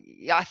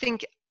yeah, I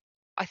think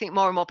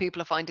more and more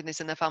people are finding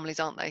this in their families,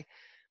 aren't they?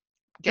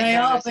 They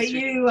are, but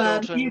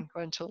children,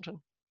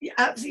 grandchildren.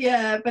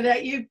 Yeah,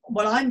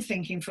 but I'm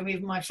thinking from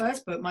even my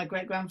first book, my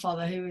great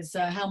grandfather, who was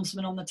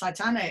helmsman on the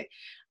Titanic.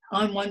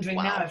 I'm wondering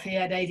now if he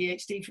had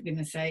ADHD, for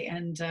goodness sake,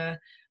 and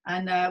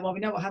well, we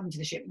know what happened to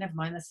the ship. Never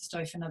mind, that's a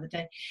story for another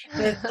day.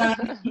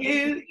 But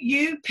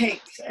you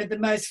picked the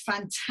most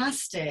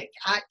fantastic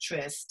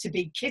actress to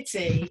be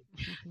Kitty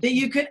that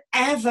you could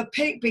ever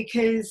pick,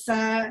 because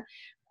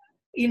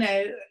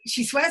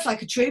she swears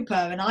like a trooper,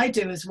 and I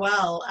do as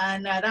well,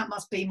 and that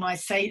must be my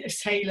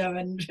sailor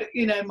and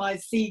my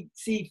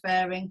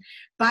seafaring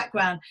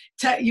background.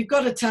 You've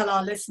got to tell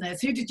our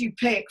listeners, who did you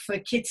pick for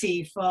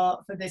Kitty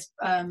for this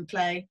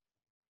play?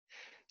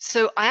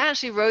 So I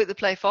actually wrote the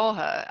play for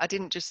her. I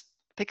didn't just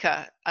pick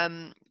her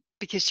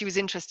because she was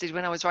interested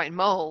when I was writing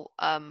Mole,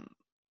 and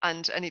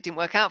it didn't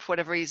work out for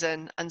whatever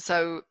reason. And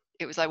so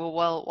it was like,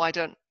 well, why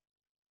don't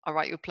I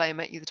write you a play and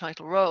make you the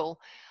title role?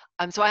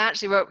 So I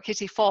actually wrote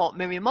Kitty for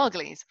Miriam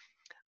Margolyes.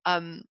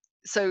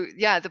 so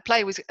yeah, the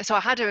play was, so I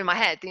had her in my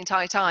head the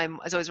entire time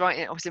as I was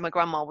writing it. Obviously my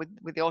grandma with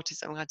the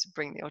autism, I had to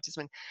bring the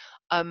autism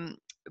in.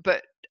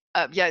 But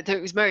yeah,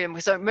 it was Miriam.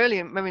 So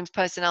Miriam's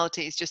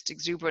personality is just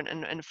exuberant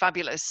and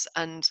fabulous.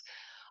 And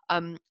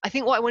I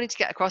think what I wanted to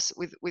get across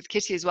with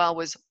Kitty as well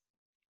was,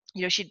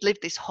 you know, she'd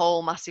lived this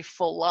whole massive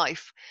full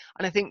life.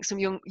 And I think some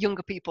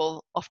younger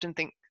people often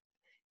think,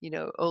 you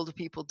know, older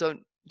people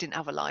didn't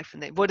have a life,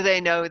 and what do they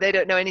know? They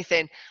don't know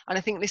anything. And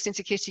I think listening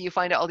to Kitty, you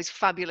find out all these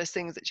fabulous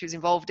things that she was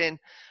involved in,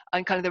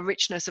 and kind of the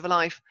richness of a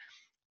life.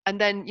 And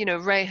then, you know,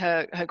 Ray,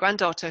 her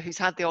granddaughter, who's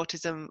had the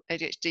autism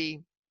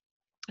ADHD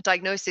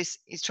diagnosis,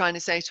 is trying to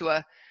say to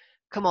her,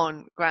 come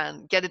on,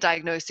 Gran, get a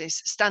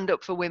diagnosis, stand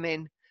up for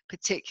women,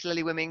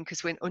 particularly women,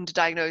 because we're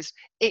underdiagnosed.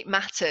 It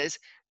matters.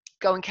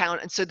 Go and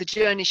count. And so the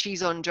journey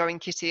she's on during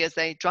Kitty as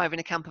they drive in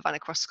a camper van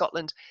across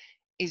Scotland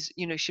is,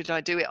 you know, should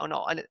I do it or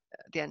not? And at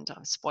the end,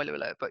 spoiler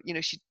alert, but, you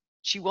know,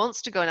 she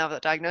wants to go and have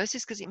that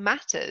diagnosis because it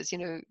matters. You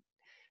know,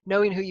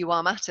 knowing who you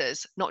are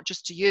matters, not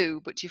just to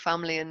you, but to your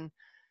family and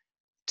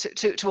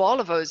to all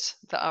of us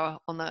that are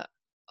on the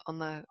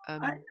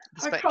I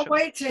spectrum. can't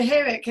wait to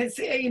hear it, because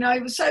you know, I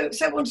was so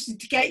wanted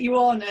to get you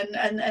on,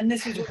 and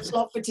this was your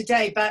slot for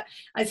today. But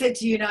I said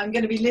to you, know, I'm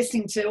going to be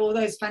listening to all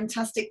those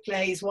fantastic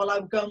plays while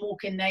I go and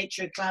walk in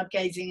nature, cloud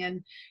gazing,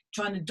 and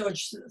trying to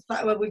dodge.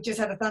 Well, we've just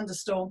had a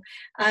thunderstorm,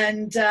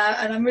 and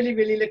I'm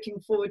really looking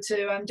forward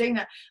to doing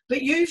that.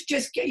 But you've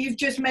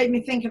just made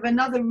me think of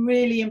another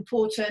really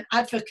important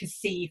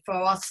advocacy for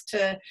us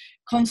to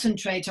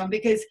concentrate on,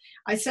 because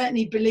I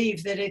certainly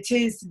believe that it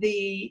is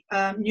the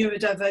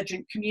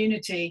neurodivergent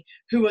community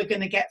who are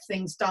going to get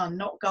things done,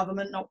 not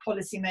government, not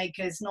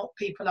policymakers, not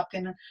people up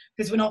in,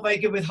 because we're not very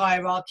good with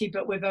hierarchy,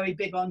 but we're very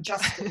big on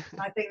justice.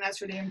 I think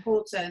that's really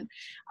important.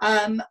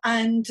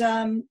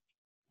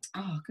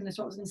 Oh goodness,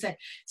 what was I going to say?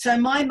 So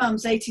my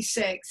mum's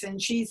 86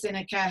 and she's in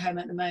a care home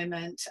at the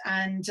moment,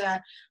 and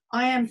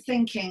I am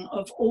thinking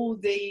of all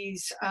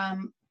these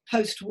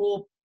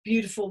post-war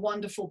beautiful,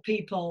 wonderful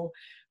people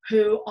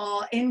who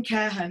are in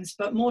care homes,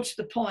 but more to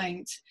the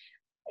point,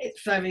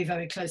 it's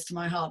very close to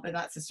my heart, but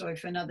that's a story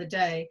for another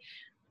day.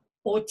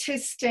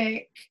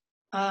 Autistic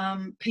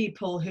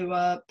people who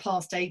are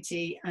past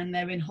 80 and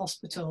they're in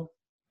hospital.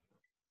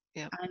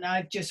 Yeah. And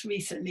I've just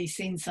recently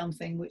seen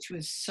something which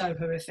was so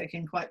horrific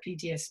and quite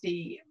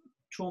PTSD,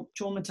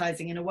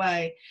 traumatizing in a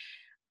way.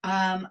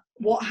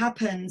 What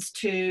happens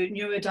to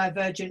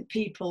neurodivergent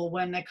people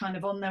when they're kind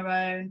of on their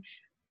own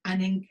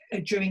and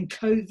during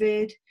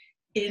COVID,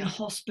 in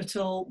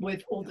hospital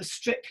with all the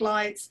strip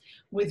lights,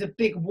 with a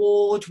big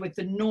ward, with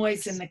the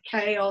noise and the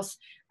chaos.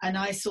 And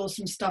I saw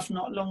some stuff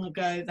not long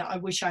ago that I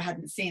wish I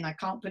hadn't seen. I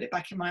can't put it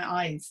back in my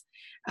eyes.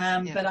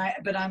 But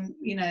I'm,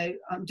 you know,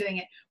 I'm doing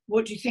it.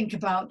 What do you think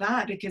about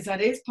that? Because that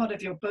is part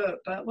of your book.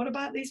 But what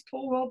about these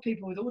poor old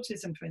people with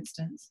autism, for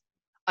instance?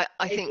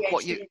 I think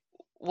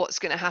what's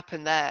going to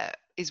happen there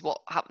is what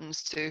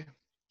happens to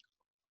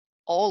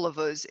all of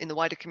us in the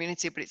wider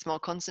community, but it's more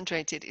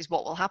concentrated, is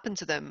what will happen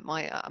to them.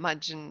 My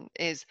imagine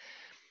is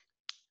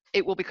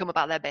it will become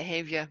about their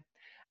behavior.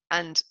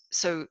 And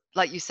so,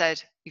 like you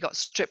said, you've got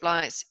strip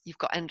lights, you've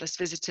got endless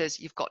visitors,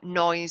 you've got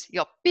noise,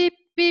 you've got beep,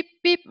 beep,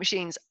 beep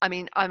machines. I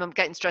mean, I'm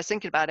getting stressed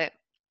thinking about it.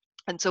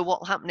 And so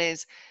what will happen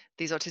is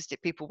these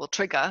autistic people will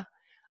trigger,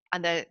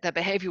 and their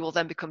behavior will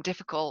then become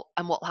difficult.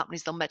 And what will happen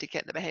is they'll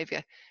medicate the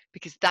behavior,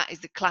 because that is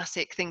the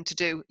classic thing to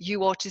do. You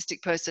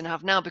autistic person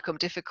have now become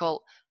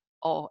difficult,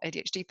 or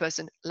ADHD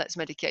person, let's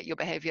medicate your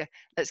behavior.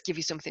 Let's give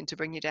you something to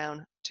bring you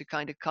down, to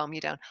kind of calm you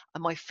down.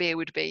 And my fear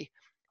would be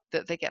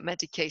that they get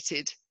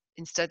medicated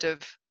instead of,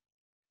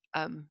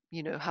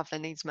 you know, have their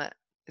needs met.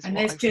 And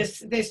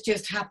this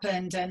just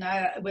happened, and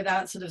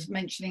without sort of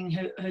mentioning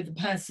who the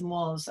person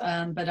was,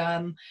 but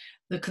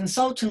the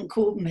consultant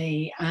called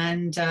me,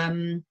 and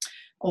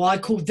or I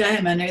called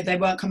them, and they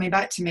weren't coming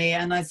back to me,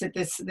 and I said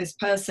this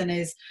person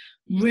is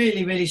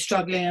really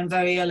struggling and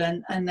very ill,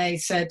 and they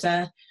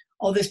said,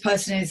 oh, this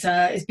person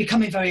is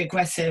becoming very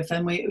aggressive,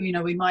 and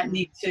we might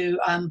need to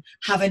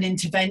have an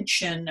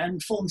intervention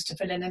and forms to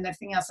fill in and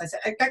everything else. I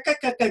said,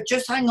 go,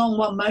 just hang on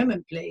one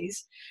moment,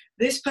 please.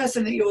 This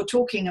person that you're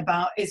talking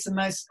about is the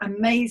most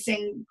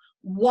amazing,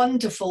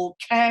 wonderful,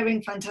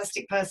 caring,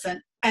 fantastic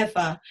person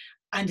ever,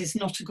 and is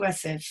not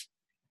aggressive.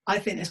 I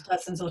think this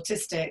person's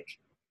autistic,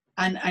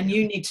 and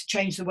you need to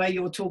change the way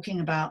you're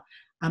talking about.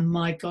 And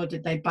my God,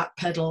 did they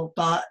backpedal?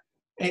 But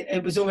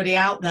it was already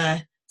out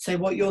there. So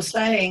what you're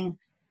saying,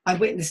 I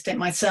witnessed it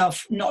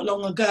myself not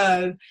long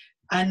ago,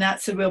 and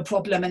that's a real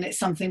problem, and it's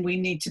something we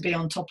need to be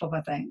on top of,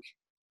 I think.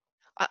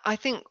 I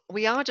think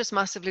we are just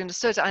massively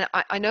understood.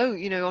 I know,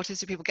 you know,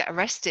 autistic people get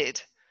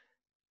arrested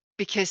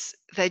because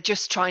they're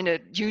just trying to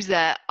use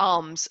their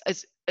arms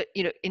as,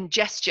 you know, in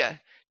gesture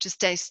to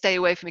stay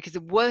away from me, because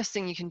the worst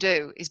thing you can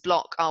do is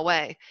block our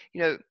way.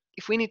 You know,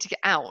 if we need to get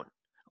out and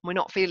we're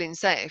not feeling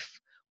safe,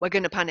 we're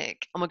going to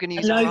panic, and we're going to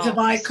use loads of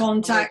eye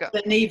contact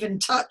and even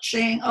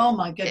touching. Oh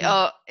my goodness.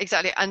 Oh,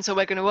 exactly. And so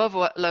we're going to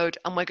overload,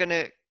 and we're going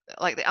to,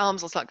 like, the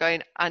arms will start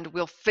going, and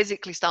we'll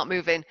physically start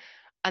moving,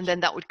 and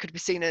then that could be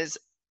seen as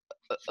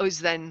us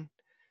then,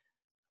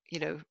 you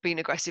know, being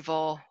aggressive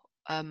or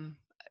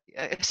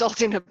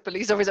assaulting a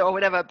police officer or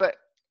whatever, but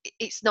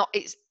it's not,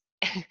 it's,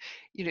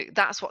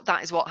 that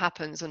is what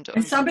happens under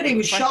And somebody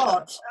was pressure.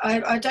 shot.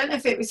 I don't know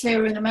if it was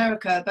here in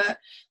America, but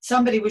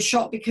somebody was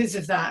shot because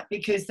of that,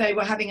 because they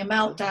were having a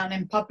meltdown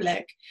in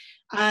public.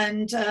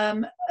 And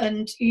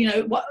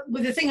what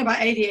the thing about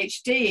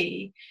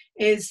ADHD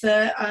is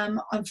that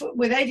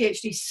with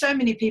ADHD, so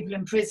many people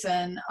in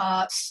prison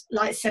are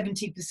like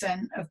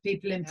 70% of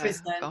people in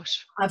prison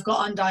have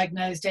got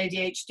undiagnosed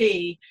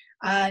ADHD.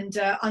 And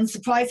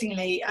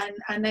unsurprisingly,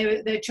 and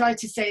they try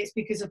to say it's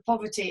because of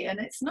poverty, and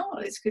it's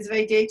not. It's because of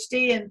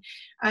ADHD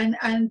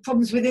and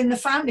problems within the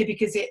family,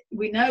 because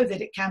we know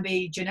that it can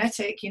be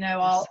genetic.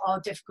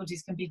 Our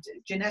difficulties can be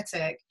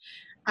genetic,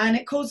 and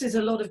it causes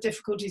a lot of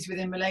difficulties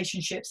within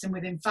relationships and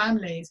within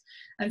families.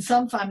 And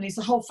some families,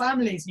 the whole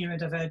family is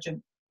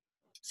neurodivergent.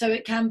 So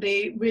it can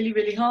be really,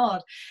 really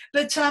hard.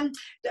 But,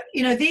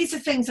 these are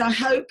things I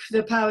hope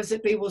the powers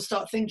that be will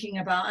start thinking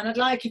about. And I'd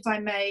like, if I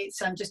may,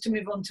 Sam, just to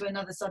move on to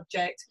another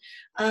subject,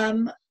 I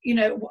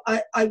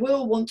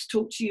will want to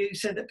talk to you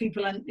so that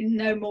people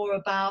know more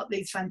about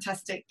these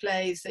fantastic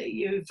plays that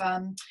you've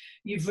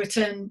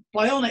written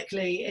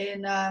bionically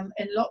in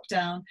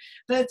lockdown.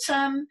 But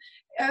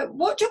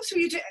what jobs were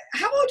you doing?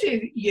 How old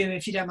are you,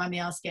 if you don't mind me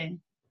asking?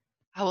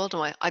 How old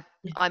am I?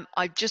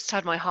 I just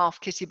had my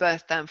half kitty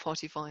birthday. I'm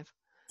 45.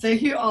 So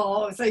you're,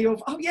 oh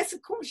yes,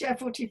 of course, yeah,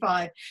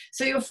 45.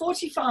 So you're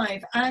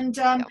 45. And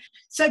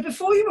so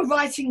before you were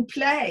writing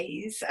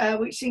plays,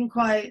 which seem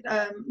quite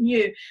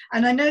new,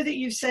 and I know that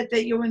you've said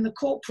that you're in the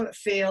corporate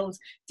field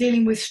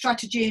dealing with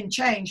strategy and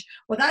change.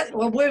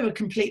 Well, we're a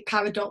complete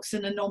paradox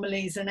and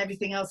anomalies and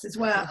everything else as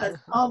well,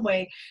 aren't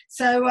we?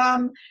 So,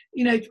 how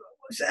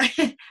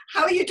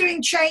are you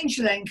doing change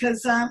then?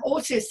 Because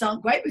autists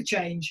aren't great with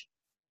change.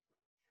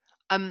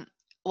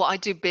 Well, I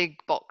do big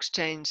box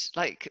change,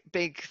 like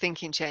big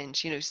thinking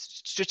change,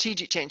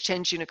 strategic change,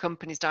 changing a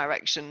company's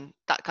direction,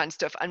 that kind of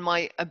stuff. And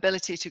my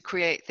ability to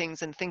create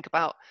things and think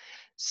about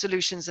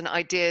solutions and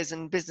ideas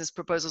and business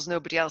proposals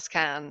nobody else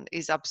can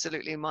is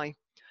absolutely my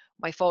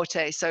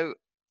forte. So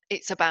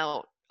it's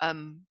about a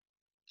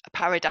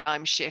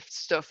paradigm shift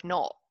stuff,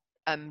 not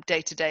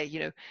day to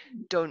day,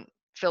 don't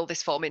fill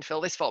this form in, fill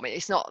this form in.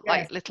 It's not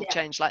like little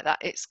change like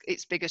that.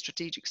 It's bigger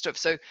strategic stuff.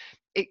 So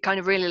it kind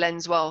of really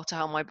lends well to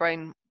how my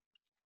brain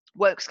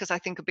works, because I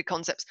think of big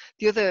concepts.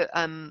 The other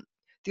I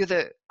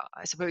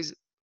suppose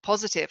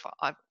positive,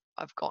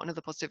 I've got another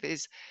positive,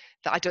 is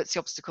that I don't see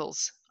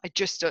obstacles. I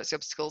just don't see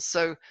obstacles.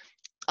 So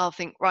I'll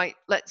think, right,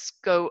 let's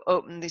go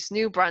open this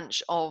new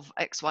branch of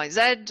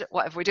XYZ,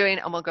 whatever we're doing,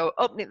 and we'll go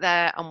open it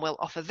there, and we'll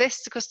offer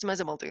this to customers,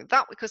 and we'll do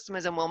that with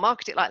customers, and we'll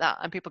market it like that.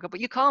 And people go, but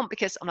you can't,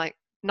 because I'm like,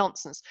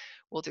 nonsense.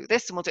 We'll do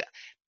this and we'll do it.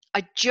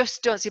 I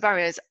just don't see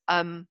barriers.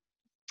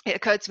 It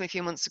occurred to me a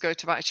few months ago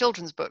to write a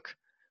children's book.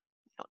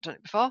 Not done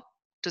it before.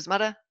 Doesn't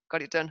matter,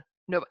 got it done.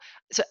 No,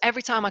 so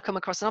every time I come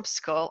across an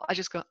obstacle, I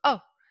just go,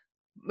 oh,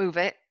 move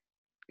it,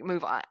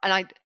 move on. And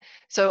I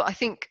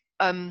think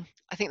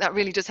that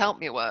really does help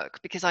me at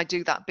work, because I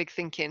do that big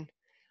thinking,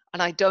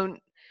 and I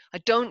don't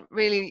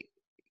really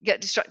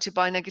get distracted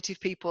by negative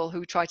people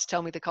who try to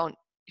tell me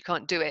you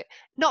can't do it.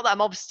 Not that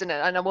I'm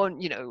obstinate and I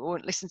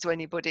won't listen to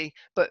anybody,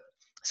 but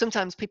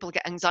sometimes people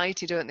get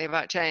anxiety, don't they,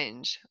 about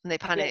change, and they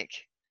panic.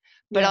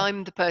 But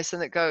I'm the person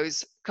that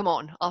goes, come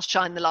on, I'll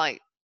shine the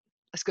light.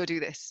 Let's go do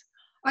this.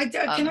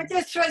 Can I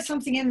just throw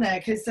something in there?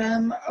 Because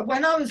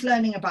when I was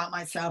learning about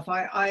myself,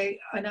 I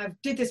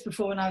did this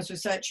before when I was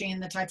researching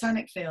in the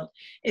Titanic field,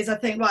 is I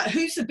think, right,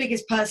 who's the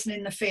biggest person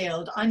in the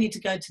field? I need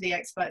to go to the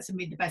experts and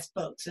read the best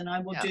books, and I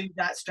will do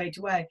that straight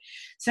away.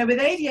 So with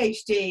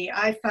ADHD,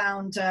 I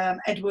found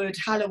Edward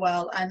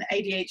Hallowell and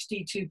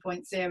ADHD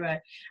 2.0,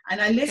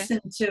 and I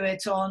listened to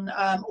it on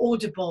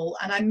Audible,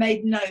 and I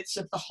made notes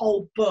of the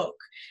whole book,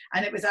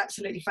 and it was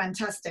absolutely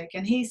fantastic.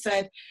 And he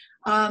said,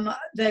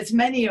 there's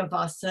many of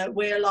us that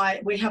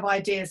we have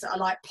ideas that are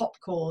like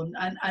popcorn,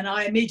 and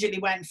I immediately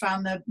went and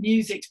found the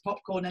music's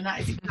popcorn, and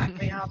that is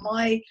exactly how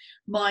my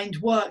mind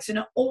works, and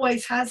it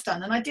always has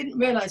done. And I didn't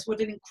realize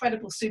what an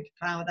incredible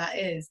superpower that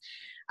is.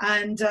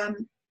 And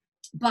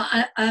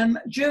but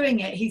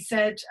during it, he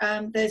said,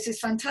 there's this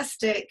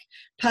fantastic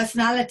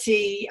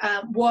personality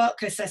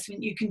work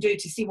assessment you can do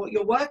to see what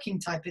your working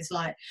type is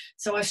like.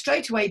 So I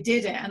straight away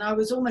did it, and I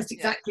was almost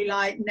exactly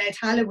like Ned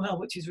Hallowell,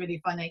 which is really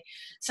funny.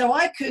 So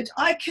I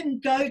can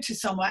go to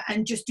somewhere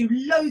and just do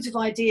loads of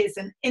ideas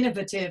and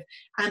innovative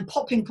and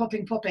popping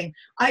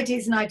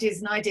ideas and ideas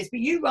and ideas,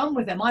 but you run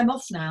with them. I'm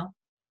off now.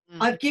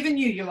 I've given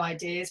you your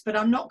ideas, but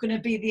I'm not going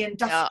to be the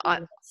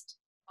industrialist.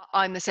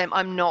 I'm the same.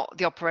 I'm not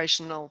the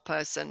operational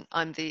person.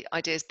 I'm the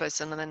ideas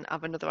person, and then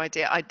have another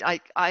idea.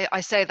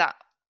 I say that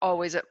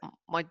always at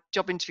my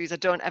job interviews. I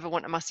don't ever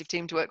want a massive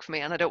team to work for me,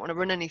 and I don't want to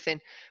run anything.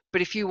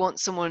 But if you want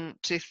someone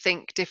to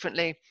think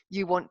differently,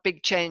 you want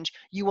big change,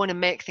 you want to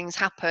make things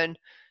happen,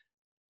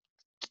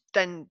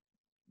 then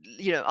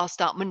I'll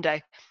start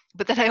Monday.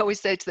 But then I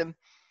always say to them,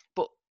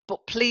 but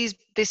please,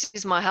 this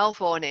is my health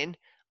warning.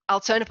 I'll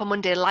turn up on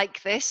Monday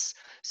like this.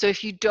 So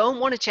if you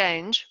don't want to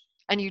change,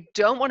 and you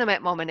don't want to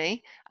make more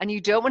money, and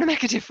you don't want to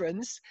make a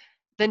difference,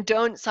 then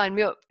don't sign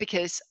me up,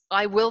 because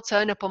I will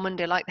turn up on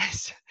Monday like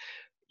this.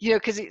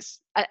 Because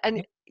it's,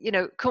 and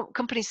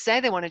companies say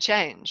they want to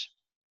change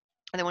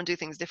and they want to do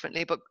things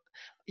differently, but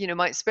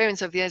my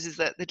experience over the years is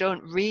that they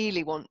don't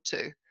really want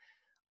to.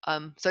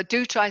 So I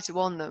do try to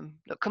warn them,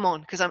 look, come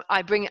on, because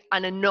I bring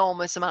an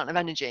enormous amount of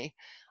energy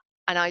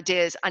and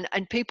ideas,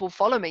 and people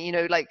follow me.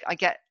 Like I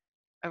get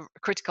a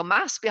critical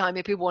mass behind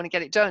me. People want to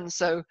get it done.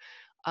 So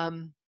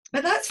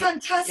but that's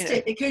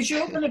fantastic, because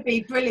you're going to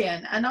be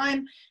brilliant. And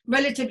I'm,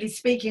 relatively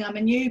speaking, I'm a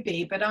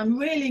newbie, but I'm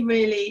really,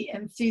 really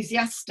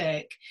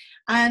enthusiastic.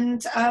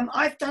 And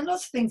I've done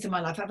lots of things in my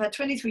life. I've had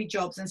 23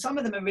 jobs, and some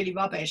of them are really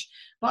rubbish.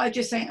 But I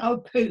just think, oh,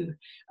 poo,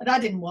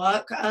 that didn't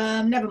work.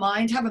 Never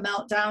mind, have a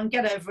meltdown,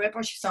 get over it,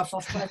 brush yourself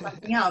off, try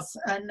something else.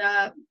 And,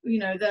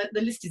 the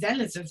list is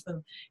endless of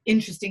the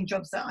interesting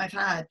jobs that I've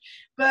had.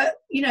 But,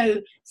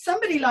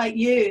 somebody like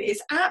you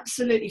is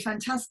absolutely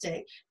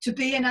fantastic to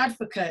be an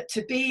advocate,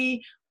 to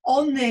be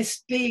on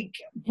this big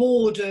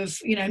board of,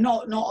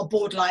 not a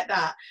board like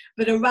that,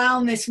 but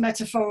around this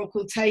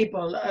metaphorical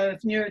table of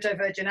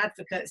neurodivergent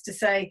advocates, to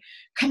say,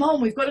 come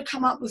on, we've got to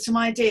come up with some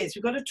ideas.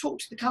 We've got to talk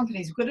to the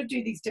companies. We've got to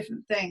do these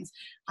different things.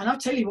 And I'll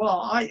tell you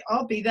what,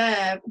 I'll be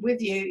there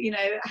with you,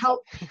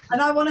 help.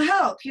 And I want to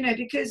help,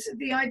 because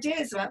the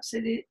ideas are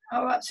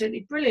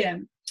absolutely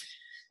brilliant.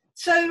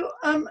 So,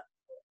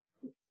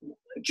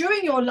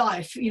 during your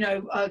life,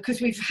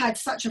 because we've had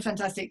such a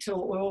fantastic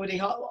talk, we're already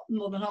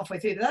more than halfway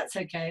through, but that's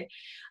okay.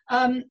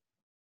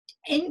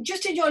 In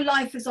your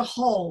life as a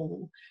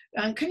whole,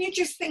 can you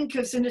just think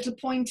of some little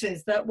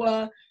pointers that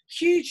were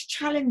huge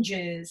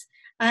challenges,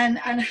 and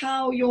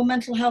how your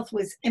mental health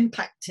was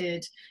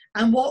impacted,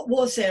 and what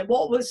was it?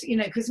 What was,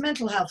 because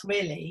mental health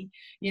really,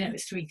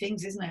 it's three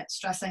things, isn't it?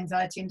 Stress,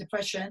 anxiety, and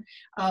depression,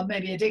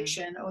 maybe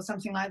addiction or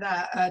something like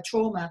that,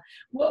 trauma.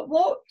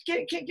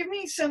 Give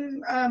me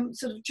some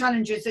sort of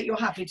challenges that you're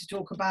happy to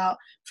talk about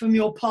from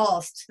your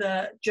past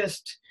that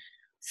just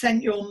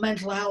sent your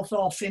mental health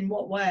off. In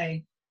what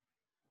way?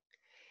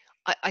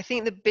 I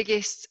think the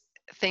biggest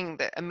thing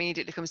that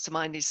immediately comes to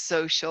mind is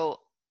social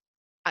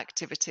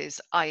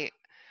activities.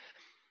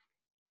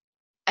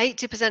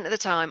 80% of the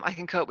time I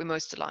can cope with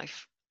most of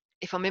life.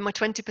 If I'm in my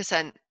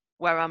 20%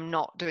 where I'm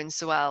not doing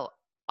so well,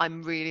 I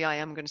am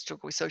going to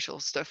struggle with social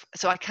stuff.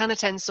 So I can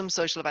attend some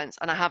social events,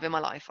 and I have in my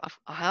life.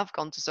 I have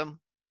gone to some,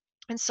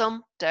 and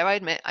some, dare I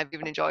admit, I've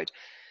even enjoyed.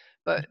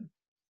 But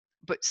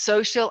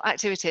social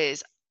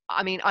activities,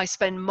 I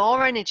spend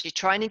more energy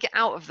trying to get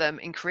out of them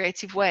in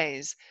creative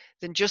ways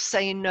than just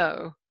saying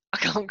no, I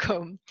can't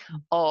come,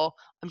 or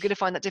I'm going to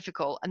find that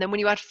difficult. And then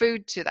when you add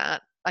food to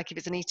that, like if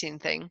it's an eating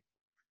thing,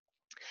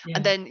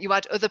 and then you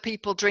add other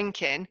people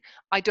drinking,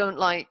 I don't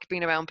like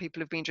being around people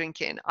who've been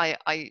drinking. I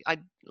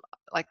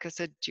like I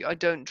said to you, I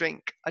don't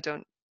drink. I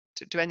don't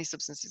do any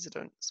substances. I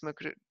don't smoke.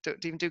 I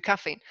don't even do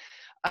caffeine.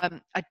 I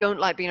don't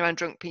like being around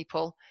drunk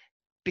people,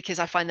 because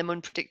I find them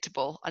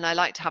unpredictable, and I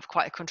like to have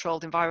quite a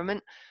controlled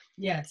environment.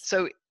 Yes.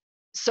 So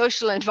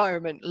social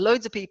environment,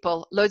 loads of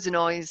people, loads of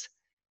noise.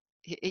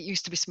 It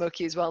used to be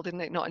smoky as well,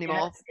 didn't it? Not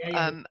anymore. Yes.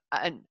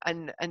 Yeah.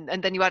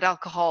 And then you add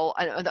alcohol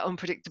and the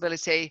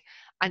unpredictability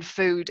and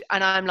food,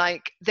 and I'm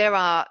like, there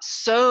are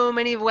so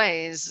many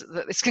ways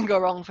that this can go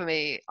wrong for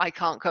me. I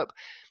can't cope.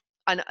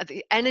 And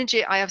the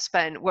energy I have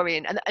spent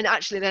worrying, and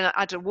actually then I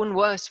add one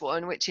worse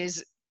one, which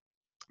is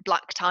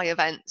black tie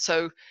event.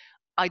 So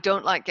I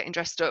don't like getting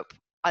dressed up.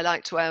 I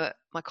like to wear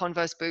my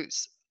Converse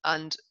boots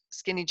and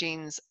skinny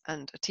jeans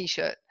and a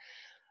t-shirt.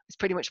 It's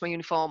pretty much my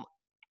uniform.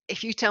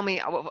 If you tell me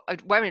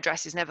wearing a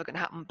dress is never going to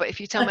happen, but if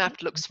you tell me I have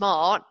to look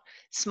smart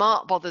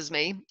bothers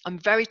me. I'm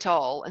very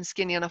tall and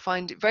skinny, and I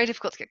find it very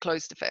difficult to get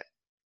clothes to fit.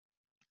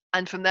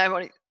 And from there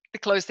on, the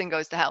clothes thing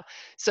goes to hell.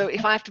 So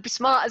if I have to be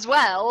smart as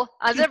well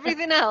as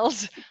everything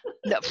else,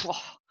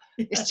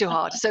 it's too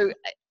hard. So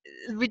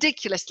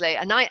ridiculously,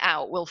 a night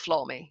out will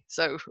floor me.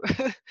 So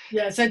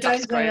yeah, so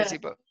that's crazy,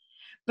 but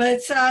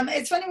it's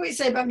funny what you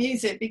say about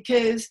music,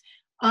 because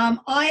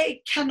I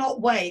cannot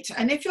wait.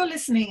 And if you're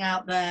listening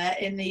out there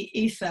in the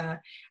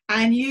ether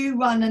and you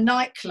run a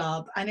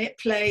nightclub and it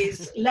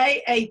plays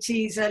late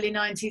 80s, early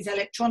 90s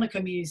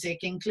electronica music,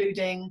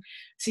 including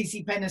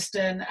CeCe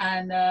Peniston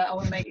and I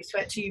Want to Make You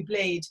Sweat Till You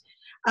Bleed,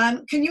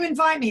 can you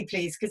invite me,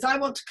 please? Because I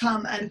want to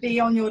come and be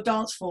on your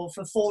dance floor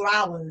for 4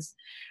 hours.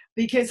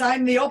 Because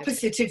I'm the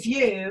opposite of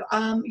you.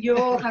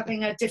 You're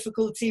having a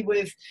difficulty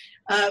with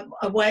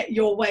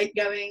your weight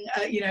going,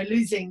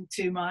 losing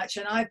too much.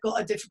 And I've got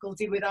a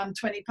difficulty with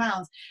 20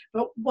 pounds.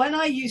 But when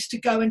I used to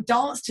go and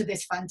dance to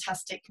this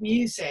fantastic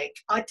music,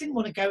 I didn't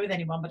want to go with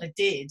anyone, but I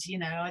did,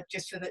 I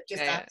just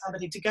have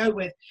somebody to go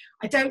with.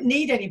 I don't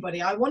need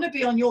anybody. I want to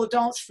be on your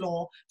dance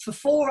floor for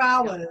 4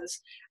 hours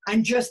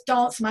and just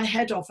dance my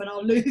head off, and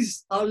I'll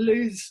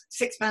lose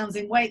 6 pounds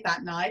in weight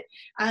that night.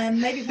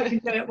 And maybe if I can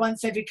do it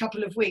once every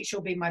couple of weeks,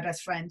 you'll be my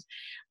best friend.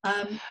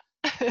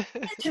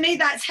 To me,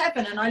 that's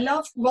heaven. And I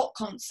love rock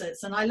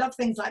concerts and I love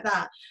things like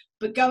that.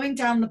 But going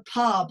down the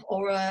pub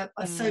or a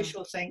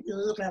social thing,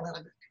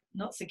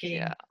 not so keen.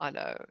 Yeah, I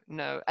know.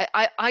 No,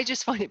 I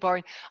just find it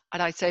boring.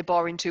 And I say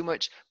boring too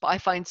much, but I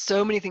find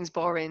so many things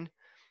boring.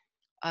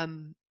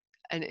 And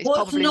it's What's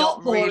probably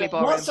not not really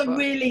boring. What's a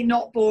really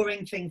not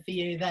boring thing for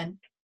you then?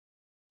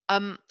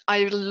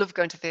 I love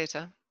going to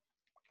theatre,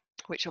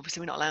 which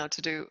obviously we're not allowed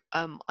to do.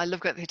 I love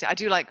going to theatre. I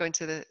do like going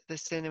to the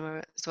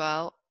cinema as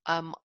well.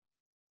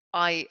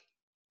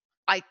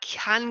 I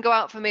can go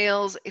out for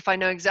meals if I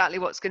know exactly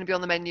what's going to be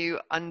on the menu,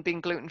 and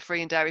being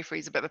gluten-free and dairy-free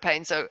is a bit of a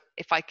pain. So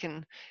if I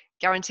can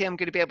guarantee I'm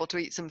going to be able to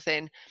eat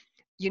something,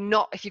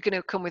 if you're going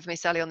to come with me,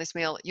 Sally, on this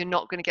meal, you're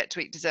not going to get to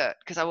eat dessert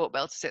because I won't be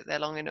able to sit there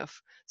long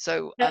enough.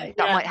 So that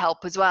might help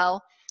as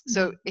well.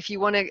 So if you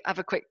want to have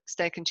a quick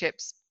steak and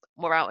chips,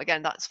 we're out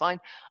again, that's fine.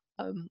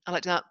 I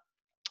like that.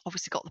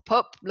 Obviously got the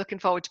pup, looking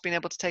forward to being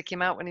able to take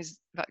him out when his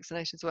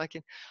vaccination's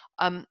working.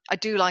 I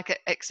do like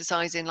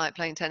exercising, like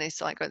playing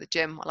tennis, I like going to the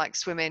gym, I like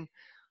swimming.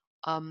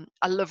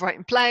 I love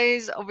writing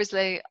plays,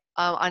 obviously.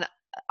 And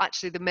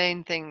actually the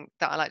main thing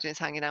that I like doing is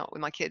hanging out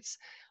with my kids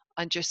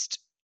and just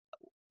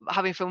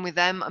having fun with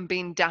them and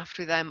being daft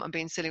with them and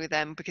being silly with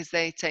them, because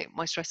they take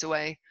my stress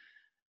away.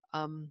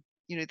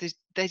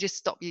 They just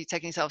stop you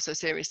taking yourself so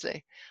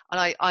seriously.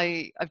 And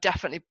I've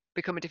definitely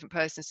become a different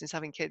person since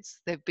having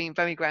kids. They've been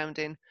very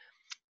grounding.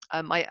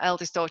 My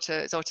eldest daughter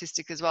is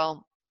autistic as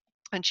well,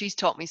 and she's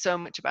taught me so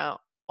much about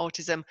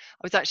autism.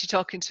 I was actually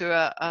talking to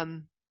her a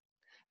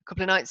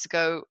couple of nights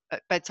ago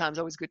at bedtime. It's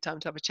always a good time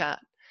to have a chat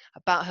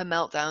about her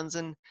meltdowns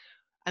and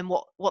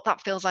what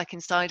that feels like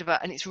inside of her.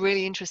 And it's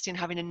really interesting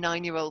having a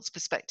 9-year-old's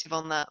perspective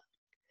on that,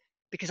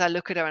 because I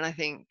look at her and I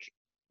think,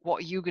 what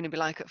are you going to be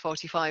like at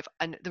 45?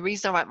 And the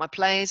reason I write my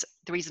plays,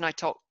 the reason I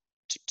talk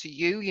to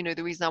you,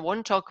 the reason I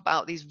want to talk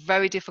about these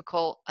very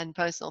difficult and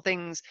personal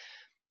things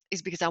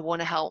is because I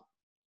want to help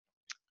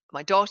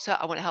my daughter.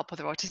 I want to help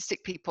other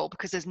autistic people,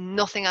 because there's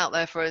nothing out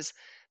there for us.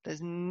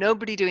 There's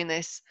nobody doing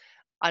this.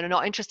 I'm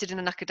not interested in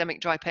an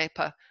academic dry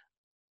paper.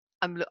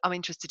 I'm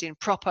interested in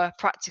proper,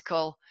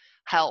 practical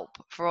help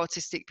for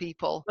autistic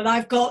people. Well,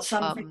 I've got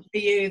something for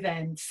you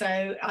then.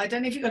 So I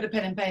don't know if you've got a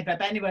pen and paper,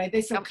 but anyway,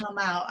 this will come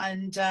out.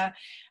 And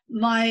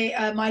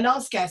my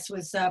last guest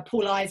was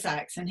Paul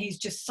Isaacs, and he's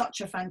just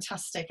such a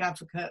fantastic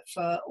advocate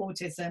for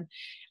autism,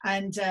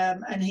 and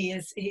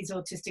he's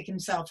autistic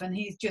himself, and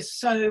he's just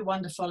so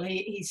wonderful.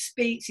 He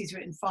speaks. He's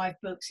written 5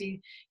 books.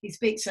 He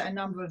speaks at a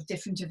number of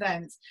different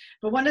events.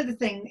 But one of the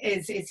things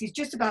is he's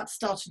just about to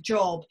start a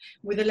job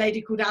with a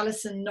lady called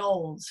Alison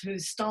Knowles,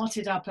 who's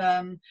started up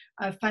a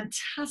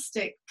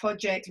fantastic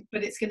project,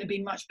 but it's going to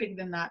be much bigger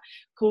than that,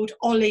 called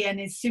Ollie and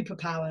His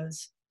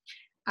Superpowers.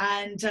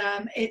 And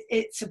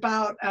it's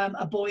about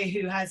a boy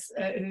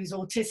who's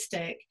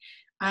autistic,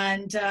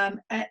 and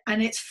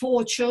it's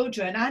for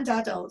children and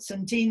adults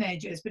and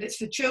teenagers, but it's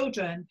for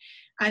children,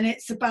 and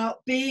it's about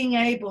being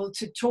able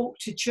to talk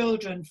to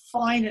children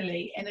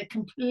finally in a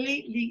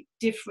completely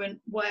different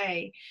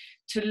way,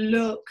 to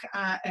look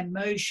at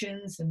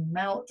emotions and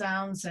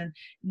meltdowns and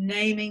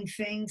naming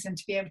things, and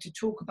to be able to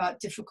talk about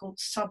difficult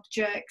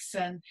subjects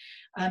and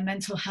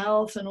mental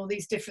health and all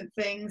these different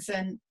things.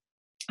 And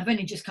I've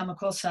only just come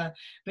across her,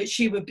 but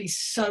she would be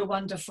so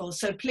wonderful.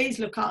 So please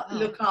look up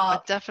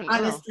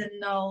Alison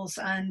Knowles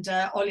and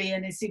Ollie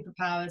and His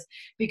Superpowers,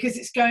 because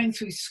it's going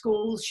through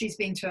schools. She's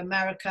been to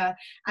America,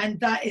 and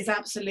that is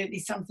absolutely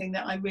something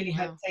that I really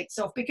hope takes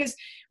off, because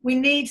we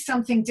need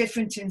something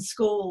different in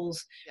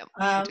schools,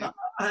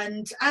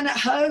 and at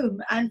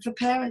home, and for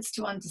parents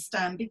to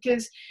understand,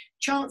 because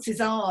chances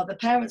are the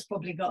parents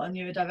probably got a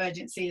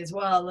neurodivergency as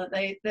well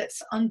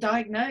that's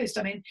undiagnosed.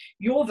 I mean,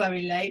 you're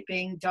very late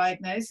being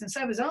diagnosed, and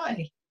so was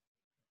I,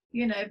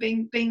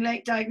 being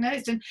late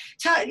diagnosed. And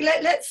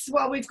let's,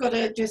 well, we've got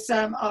to just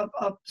our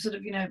sort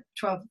of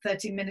 12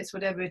 13 minutes,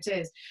 whatever it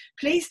is.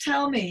 Please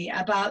tell me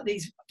about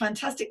these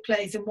fantastic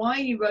plays and why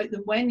you wrote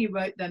them, when you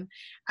wrote them,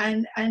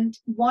 and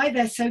why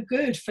they're so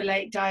good for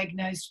late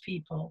diagnosed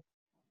people.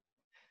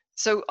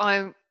 So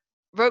I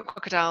wrote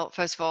Crocodile,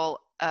 first of all,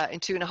 in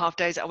 2.5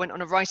 days. I went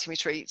on a writing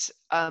retreat.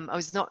 I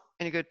was not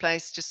in a good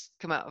place, just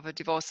come out of a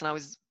divorce, and I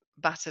was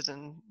battered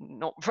and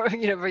not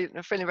feeling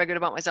very good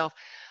about myself.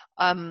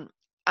 And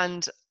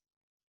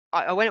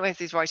I went away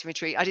for this writing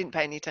retreat. I didn't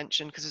pay any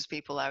attention because there's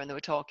people there and they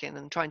were talking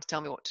and trying to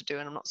tell me what to do,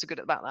 and I'm not so good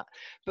about that.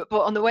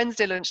 But on the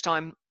Wednesday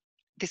lunchtime,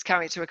 this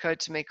character occurred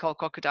to me called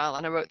Crocodile,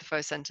 and I wrote the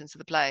first sentence of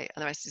the play,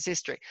 and the rest is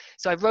history.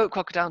 So I wrote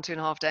Crocodile in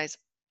 2.5 days.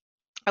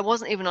 I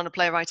wasn't even on a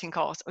playwriting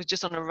course. I was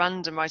just on a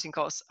random writing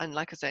course, and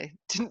like I say,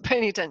 didn't pay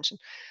any attention.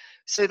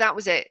 So that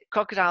was it.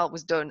 Crocodile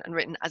was done and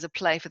written as a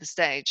play for the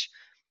stage.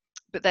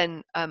 But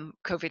then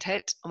COVID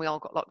hit and we all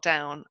got locked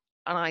down,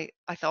 and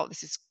I thought,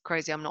 this is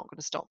crazy, I'm not going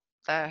to stop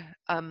there.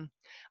 And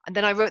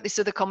then I wrote this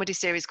other comedy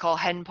series called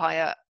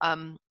Henpire,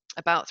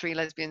 about 3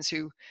 lesbians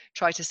who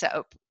try to set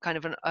up kind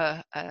of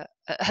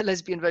a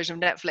lesbian version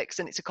of Netflix,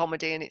 and it's a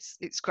comedy, and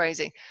it's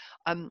crazy.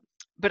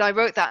 But I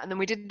wrote that, and then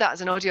we did that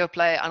as an audio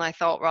play, and I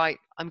thought, right,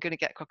 I'm going to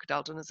get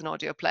Crocodile done as an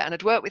audio play. And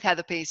I'd worked with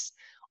Heather Peace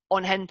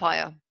on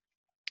Henpire.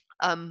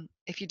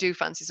 If you do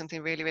fancy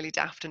something really, really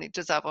daft, and it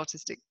does have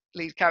autistic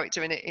lead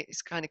character in it,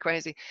 it's kind of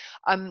crazy.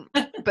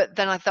 But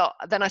then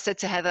I said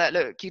to Heather,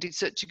 look, you did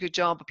such a good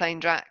job of playing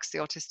Drax, the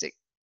autistic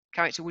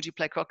character. Would you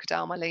play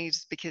Crocodile, my lead?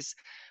 Because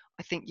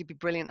I think you'd be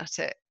brilliant at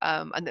it.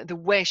 And the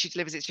way she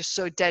delivers it's just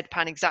so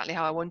deadpan, exactly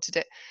how I wanted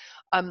it.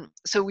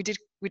 So we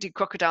did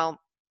Crocodile,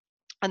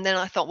 and then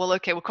I thought, well,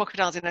 okay, well,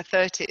 Crocodile's in her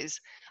 30s,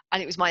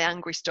 and it was my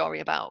angry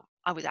story about,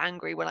 I was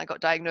angry when I got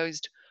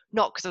diagnosed,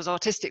 not because I was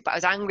autistic, but I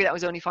was angry that I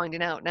was only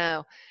finding out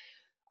now.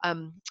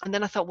 And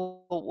then I thought,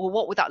 well,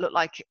 what would that look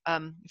like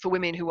for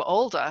women who were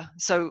older?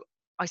 So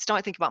I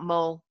started thinking about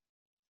Mole,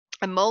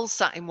 and Mole's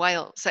set in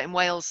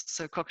Wales,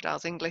 so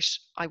Crocodile's English.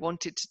 I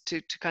wanted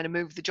to kind of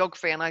move the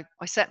geography, and I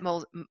set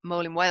Mole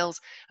in Wales,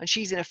 and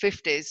she's in her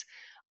 50s.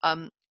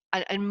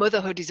 And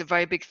motherhood is a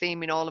very big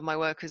theme in all of my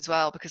work as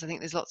well, because I think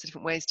there's lots of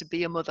different ways to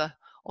be a mother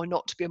or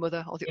not to be a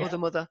mother, or the other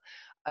mother.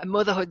 And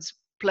motherhood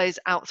plays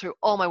out through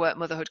all my work.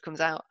 Motherhood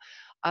comes out.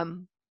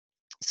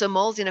 So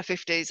Mole's in her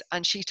 50s,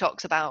 and she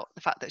talks about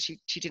the fact that she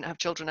didn't have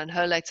children and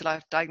her later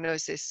life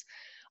diagnosis.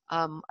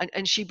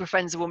 And she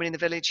befriends a woman in the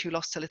village who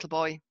lost her little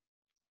boy.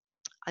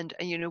 And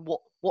you know,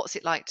 what's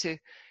it like to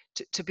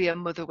be a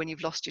mother when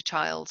you've lost your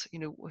child? You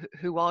know,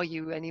 who are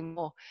you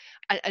anymore?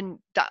 And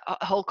that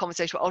whole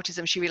conversation about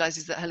autism, she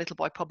realizes that her little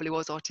boy probably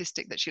was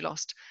autistic that she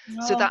lost.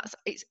 So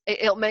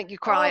it'll make you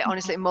cry.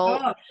 Honestly,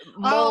 Mole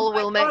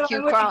will make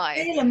you cry.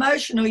 I feel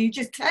emotional. You're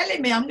just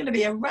telling me I'm going to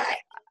be a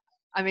wreck.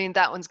 I mean,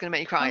 that one's going to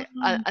make you cry.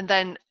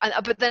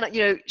 But then,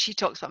 you know, she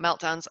talks about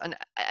meltdowns,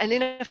 and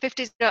in her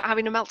 50s,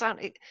 having a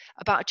meltdown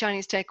about a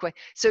Chinese takeaway.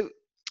 So,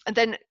 and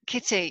then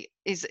Kitty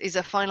is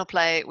a final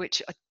play,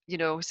 which, you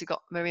know, obviously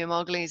got Miriam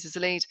Margolyes as the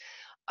lead.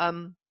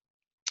 And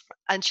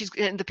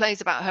the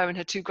play's about her and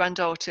her two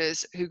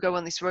granddaughters who go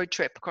on this road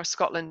trip across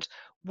Scotland.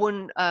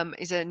 One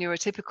is a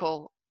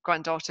neurotypical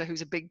granddaughter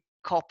who's a big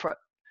corporate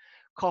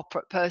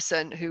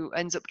person who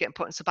ends up getting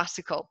put on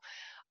sabbatical.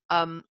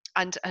 And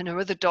her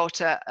other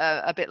daughter,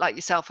 a bit like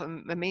yourself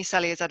and me,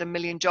 Sally, has had a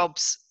million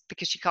jobs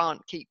because she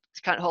can't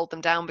hold them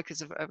down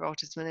because of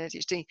autism and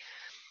ADHD.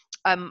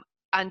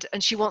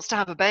 And she wants to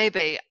have a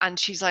baby, and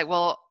she's like,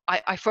 well,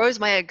 I froze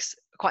my eggs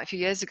quite a few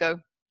years ago,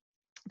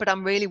 but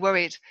I'm really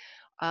worried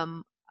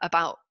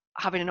about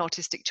having an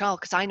autistic child,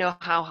 because I know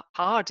how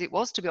hard it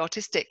was to be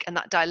autistic and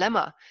that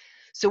dilemma.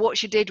 So what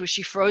she did was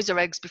she froze her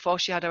eggs before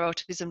she had her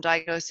autism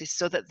diagnosis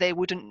so that they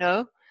wouldn't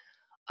know.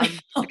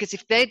 Because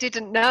if they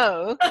didn't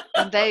know,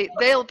 then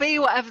they'll be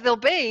whatever they'll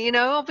be, you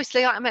know.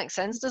 Obviously that makes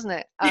sense, doesn't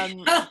it?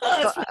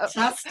 That's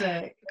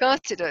fantastic. Of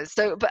course it does.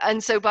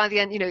 So by the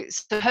end, you know,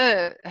 so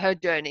her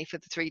journey for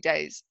the 3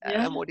 days,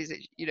 and what is it,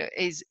 you know,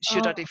 is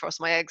should I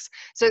defrost my eggs?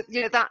 So,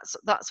 you know, that's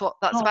what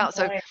that's about.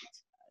 So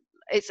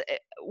it's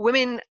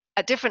women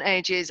at different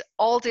ages,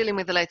 all dealing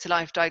with the later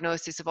life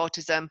diagnosis of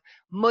autism.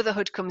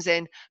 Motherhood comes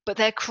in, but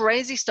they're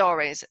crazy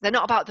stories. They're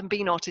not about them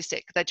being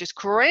autistic. They're just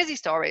crazy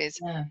stories.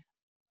 Yeah.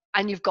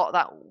 And you've got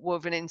that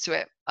woven into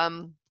it.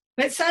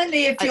 But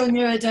certainly if you're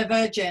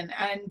neurodivergent,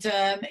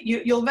 and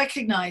you'll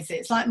recognise it.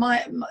 It's like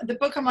the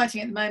book I'm writing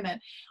at the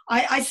moment,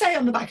 I say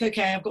on the back,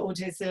 okay, I've got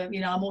autism,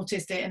 you know, I'm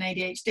autistic and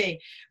ADHD.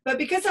 But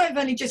because I've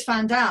only just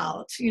found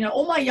out, you know,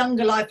 all my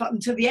younger life up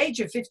until the age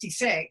of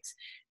 56,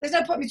 there's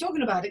no point me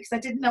talking about it because I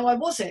didn't know I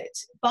was it.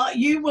 But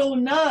you will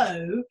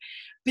know,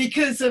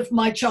 because of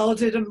my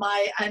childhood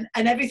and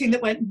everything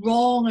that went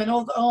wrong and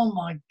all the, oh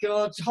my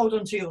God, hold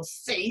on to your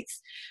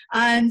seats.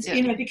 And,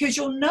 you know, because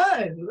you'll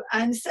know.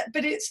 And so,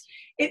 but it's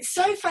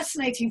so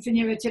fascinating for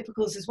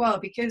neurotypicals as well,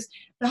 because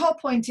the whole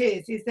point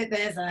is that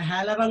there's a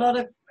hell of a lot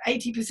of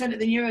 80% of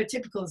the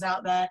neurotypicals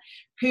out there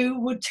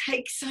who would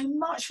take so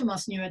much from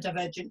us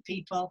neurodivergent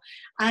people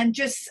and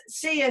just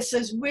see us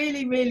as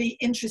really, really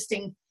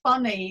interesting,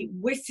 funny,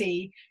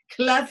 witty,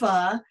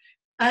 clever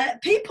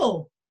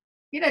people.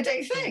 You know, don't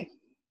you think?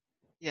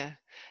 Yeah,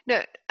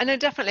 no,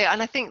 definitely. And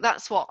I think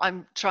that's what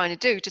I'm trying to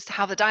do, just to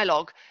have the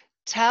dialogue,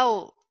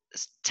 tell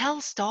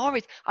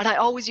stories. And I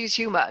always use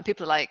humor, and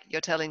people are like,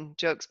 you're telling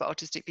jokes about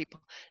autistic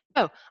people.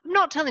 No, I'm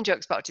not telling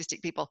jokes about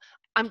autistic people.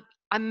 I'm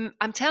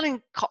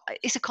telling,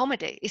 it's a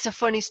comedy. It's a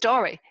funny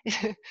story.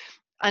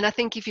 And I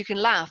think if you can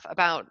laugh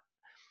about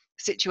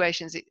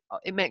situations,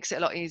 it makes it a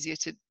lot easier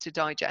to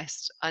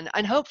digest.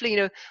 And hopefully, you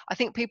know, I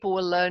think people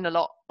will learn a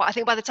lot. But I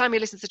think by the time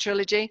you listen to the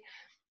trilogy,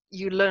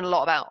 you learn a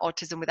lot about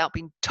autism without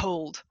being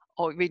told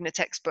or reading a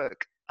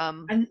textbook.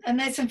 And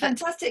there's some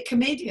fantastic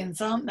comedians,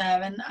 aren't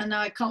there? And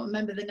I can't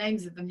remember the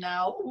names of them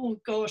now.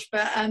 Oh gosh,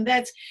 but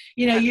that's,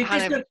 you know, you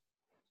just look.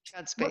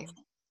 Gadsby.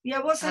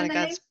 What's her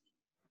name?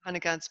 Hannah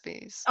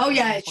Gadsby's. Oh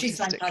yeah, she's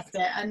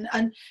fantastic,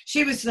 and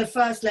she was the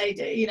first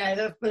lady, you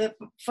know, the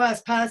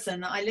first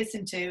person that I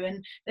listened to.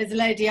 And there's a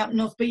lady up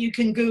north, but you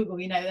can Google,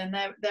 you know, and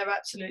they're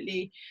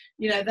absolutely,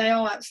 you know, they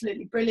are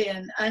absolutely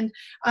brilliant. And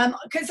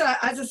because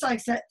as a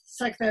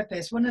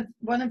psychotherapist,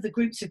 one of the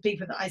groups of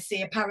people that I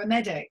see are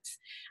paramedics,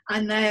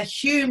 and their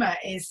humour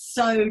is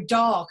so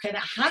dark, and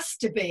it has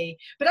to be.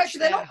 But actually,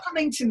 they're not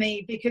coming to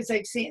me because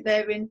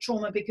they're in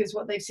trauma because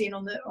what they've seen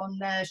on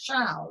their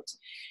shout.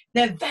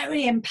 they're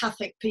very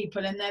empathic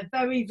people, and they're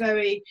very,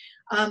 very,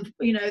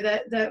 you know,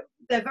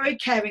 they're very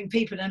caring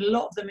people, and a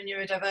lot of them are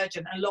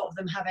neurodivergent, a lot of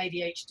them have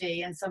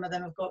ADHD, and some of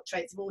them have got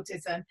traits of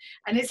autism,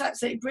 and it's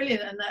absolutely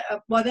brilliant. And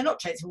well, they're not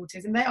traits of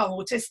autism, they are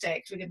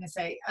autistic, for goodness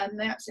sake, and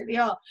they absolutely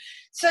are.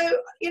 So,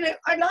 you know,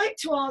 I like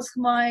to ask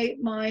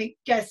my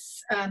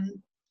guests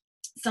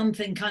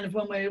something kind of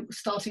when we're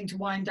starting to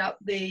wind up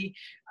the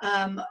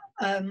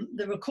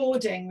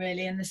recording,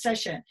 really, in the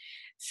session,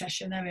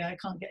 there we are, I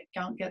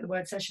can't get the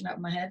word session out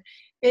of my head,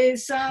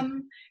 is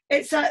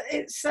it's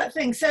that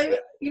thing. So,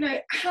 you know,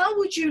 how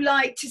would you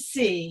like to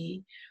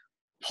see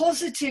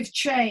positive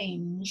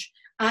change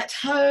at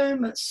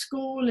home, at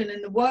school, and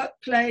in the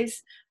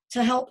workplace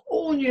to help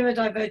all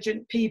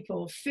neurodivergent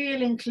people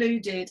feel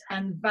included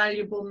and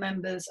valuable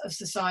members of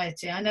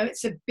society? I know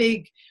it's a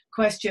big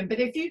question, but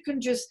if you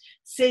can just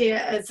see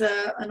it as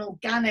an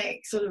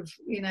organic sort of,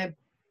 you know,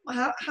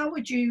 how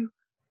would you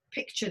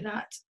picture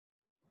that?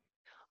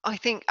 I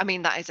think, I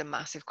mean, that is a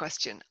massive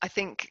question. I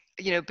think,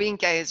 you know, being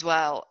gay as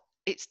well,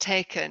 it's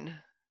taken,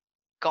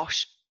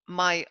 gosh,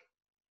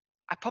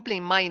 probably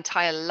my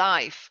entire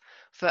life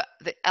for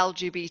the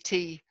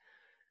LGBT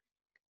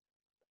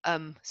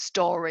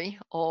story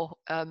or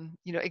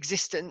you know,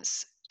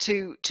 existence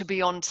to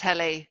be on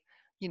telly,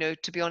 you know,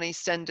 to be on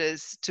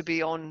EastEnders, to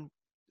be on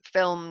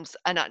films,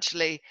 and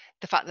actually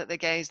the fact that they're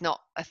gay is not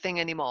a thing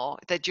anymore.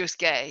 They're just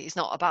gay. It's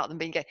not about them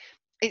being gay.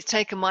 It's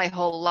taken my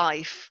whole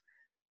life,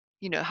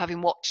 you know,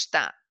 having watched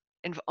that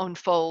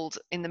unfold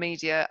in the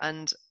media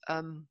and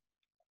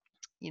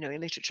you know,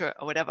 in literature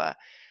or whatever.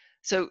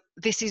 So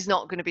this is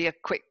not going to be a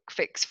quick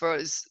fix for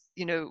us.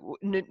 You know,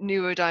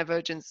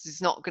 neurodivergence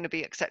is not going to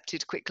be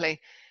accepted quickly.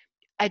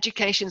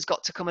 Education's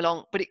got to come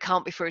along, but it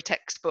can't be through a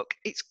textbook.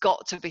 It's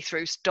got to be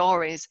through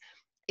stories.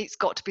 It's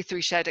got to be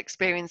through shared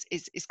experience.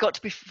 It's got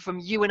to be from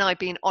you and I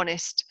being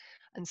honest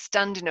and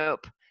standing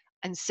up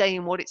and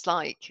saying what it's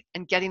like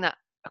and getting that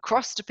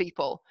across to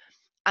people.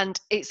 And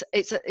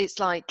it's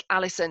like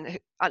Alison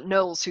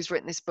Knowles, who's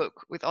written this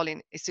book with Ollie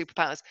and his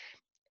superpowers.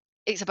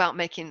 It's about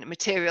making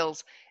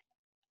materials.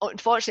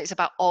 Unfortunately, it's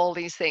about all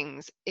these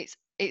things. It's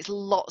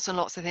lots and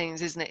lots of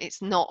things, isn't it?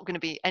 It's not going to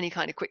be any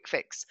kind of quick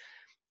fix.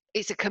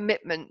 It's a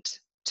commitment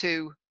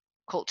to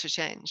culture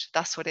change.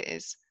 That's what it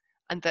is.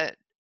 And that,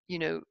 you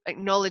know,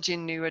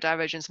 acknowledging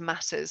neurodivergence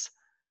matters,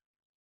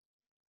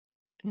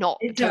 not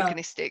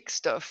tokenistic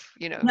stuff,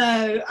 you know.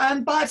 No,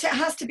 but it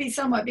has to be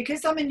somewhere,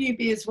 because I'm a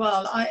newbie as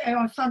well.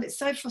 I found it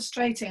so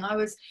frustrating.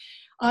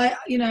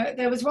 You know,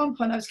 there was one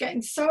point I was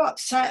getting so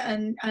upset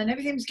and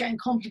everything was getting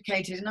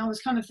complicated, and I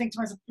was kind of thinking to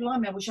myself,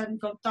 blimey, I wish I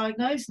hadn't got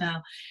diagnosed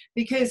now,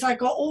 because I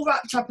got all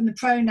wrapped up in the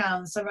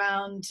pronouns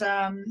around,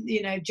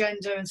 you know,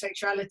 gender and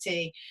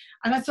sexuality.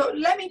 And I thought,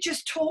 let me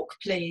just talk,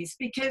 please,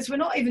 because we're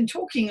not even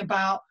talking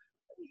about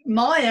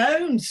my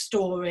own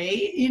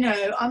story. You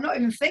know, I'm not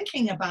even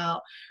thinking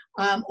about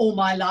all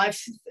my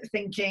life,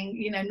 thinking,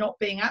 you know, not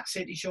being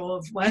absolutely sure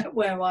of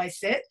where I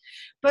sit.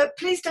 But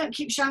please don't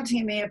keep shouting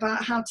at me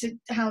about how to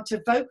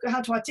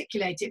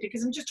articulate it,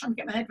 because I'm just trying to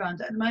get my head around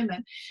it at the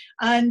moment.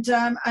 And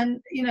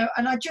you know,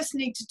 and I just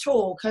need to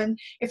talk. And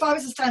if I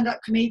was a stand-up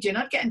comedian,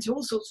 I'd get into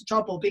all sorts of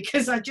trouble,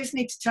 because I just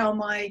need to tell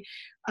my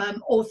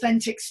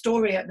authentic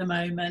story at the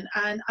moment.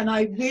 And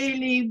I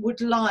really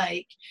would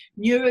like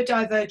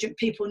neurodivergent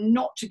people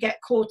not to get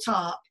caught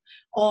up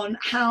on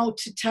how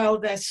to tell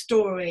their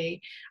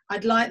story.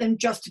 I'd like them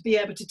just to be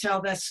able to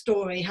tell their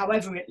story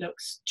however it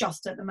looks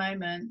just at the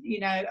moment, you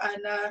know,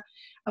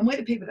 and we're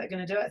the people that are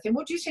going to do it. I think.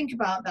 What do you think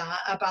about that,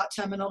 about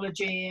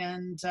terminology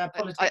and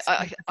politics?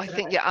 I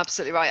think you're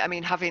absolutely right. I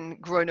mean, having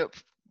grown up,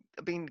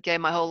 been gay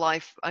my whole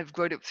life, I've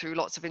grown up through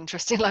lots of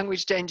interesting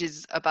language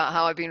changes about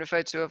how I've been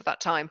referred to over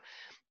that time.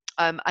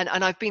 And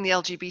I've been the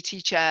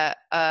LGBT chair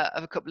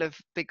of a couple of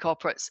big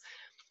corporates.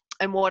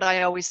 And what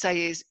I always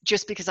say is,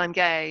 just because I'm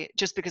gay,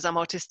 just because I'm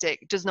autistic,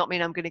 does not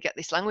mean I'm going to get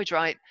this language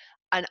right.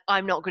 And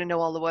I'm not going to know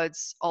all the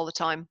words all the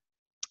time.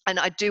 And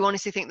I do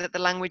honestly think that the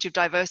language of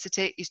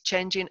diversity is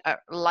changing at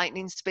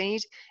lightning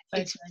speed.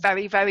 Okay. It's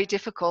very, very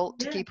difficult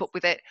to keep up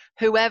with it,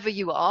 whoever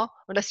you are,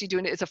 unless you're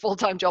doing it as a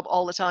full-time job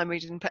all the time,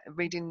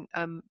 reading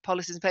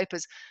policies and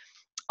papers.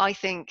 I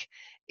think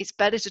it's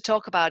better to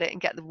talk about it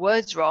and get the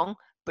words wrong,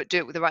 but do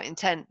it with the right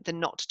intent, than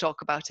not to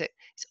talk about it.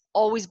 It's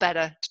always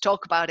better to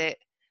talk about it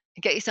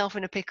and get yourself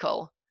in a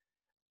pickle,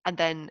 and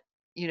then,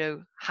 you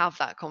know, have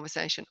that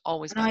conversation.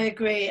 Always. And I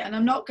agree. And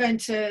I'm not going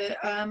to,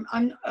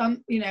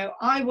 you know,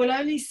 I will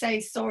only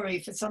say sorry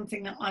for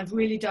something that I've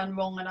really done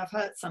wrong and I've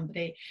hurt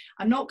somebody.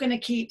 I'm not going to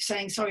keep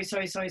saying sorry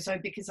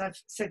because I've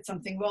said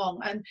something wrong.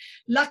 And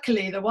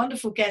luckily, the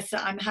wonderful guests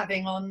that I'm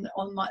having on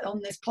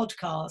this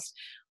podcast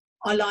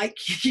are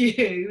like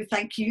you.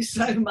 Thank you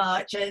so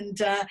much.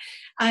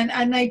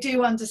 And they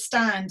do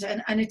understand,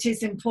 and it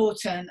is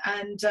important.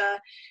 And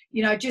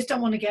I just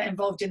don't want to get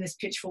involved in this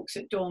pitchforks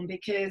at dawn,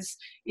 because,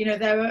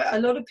 there are a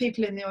lot of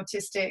people in the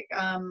autistic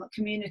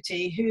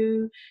community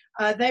who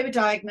they were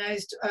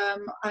diagnosed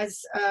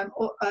as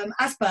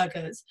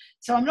Asperger's.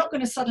 So I'm not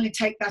going to suddenly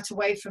take that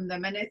away from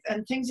them,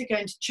 and things are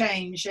going to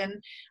change.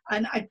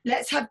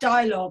 Let's have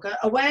dialogue.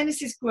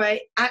 Awareness is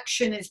great.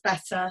 Action is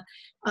better.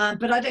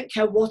 But I don't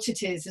care what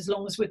it is, as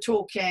long as we're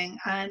talking.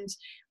 And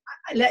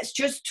let's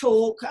just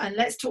talk, and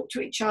let's talk to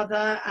each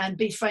other and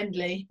be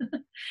friendly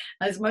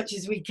as much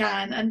as we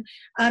can.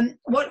 And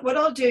what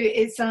I'll do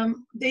is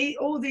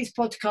all these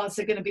podcasts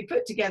are going to be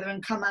put together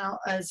and come out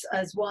as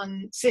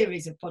one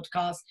series of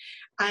podcasts,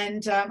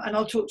 and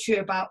I'll talk to you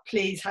about,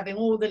 please, having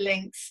all the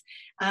links.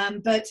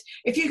 But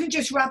if you can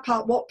just wrap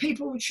up what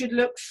people should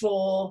look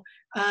for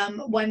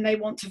when they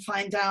want to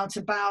find out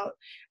about,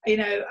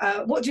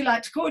 what do you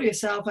like to call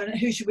yourself, and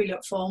who should we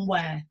look for, and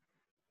where?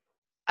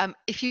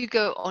 If you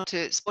go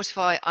onto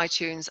Spotify,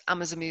 iTunes,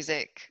 Amazon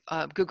Music,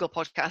 Google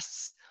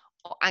Podcasts,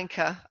 or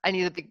Anchor,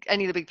 any of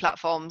the big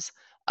platforms,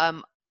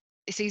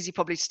 it's easy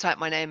probably to type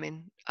my name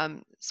in,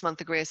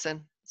 Samantha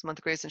Grierson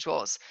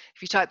Schwartz.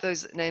 If you type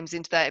those names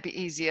into there, it'd be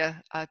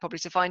easier probably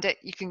to find it.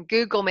 You can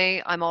Google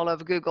me. I'm all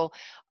over Google.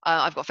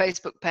 I've got a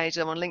Facebook page.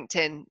 I'm on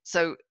LinkedIn.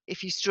 So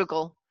if you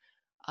struggle,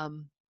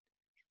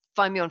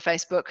 find me on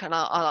Facebook, and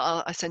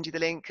I'll send you the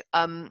link.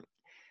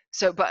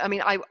 But I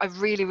mean, I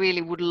really,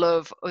 really would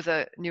love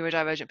other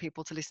neurodivergent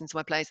people to listen to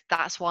my plays.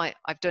 That's why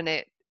I've done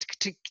it,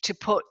 to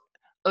put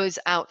us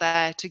out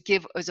there, to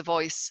give us a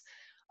voice,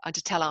 and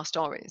to tell our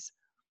stories.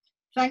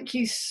 Thank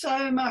you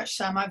so much,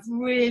 Sam. I've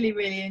really,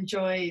 really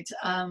enjoyed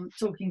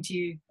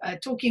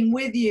talking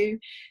with you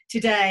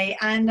today.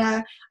 And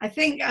I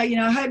think, I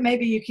hope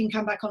maybe you can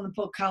come back on the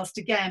podcast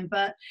again.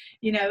 But,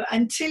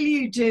 until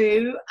you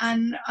do,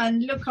 and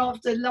look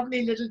after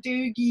lovely little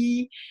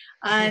Doogie.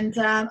 And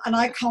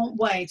I can't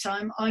wait.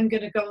 I'm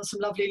going to go on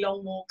some lovely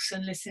long walks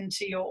and listen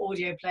to your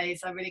audio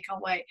plays. I really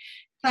can't wait.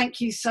 Thank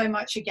you so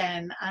much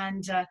again.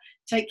 And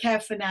take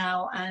care for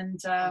now. And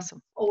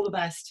awesome. All the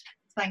best.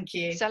 Thank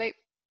you. Sally.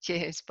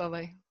 Cheers.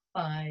 Bye-bye.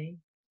 Bye.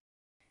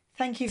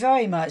 Thank you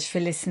very much for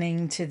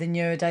listening to the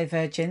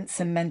Neurodivergence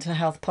and Mental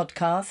Health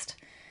podcast.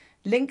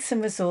 Links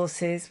and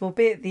resources will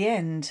be at the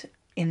end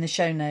in the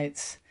show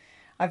notes.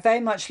 I very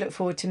much look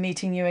forward to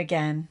meeting you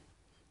again.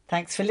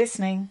 Thanks for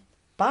listening.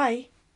 Bye.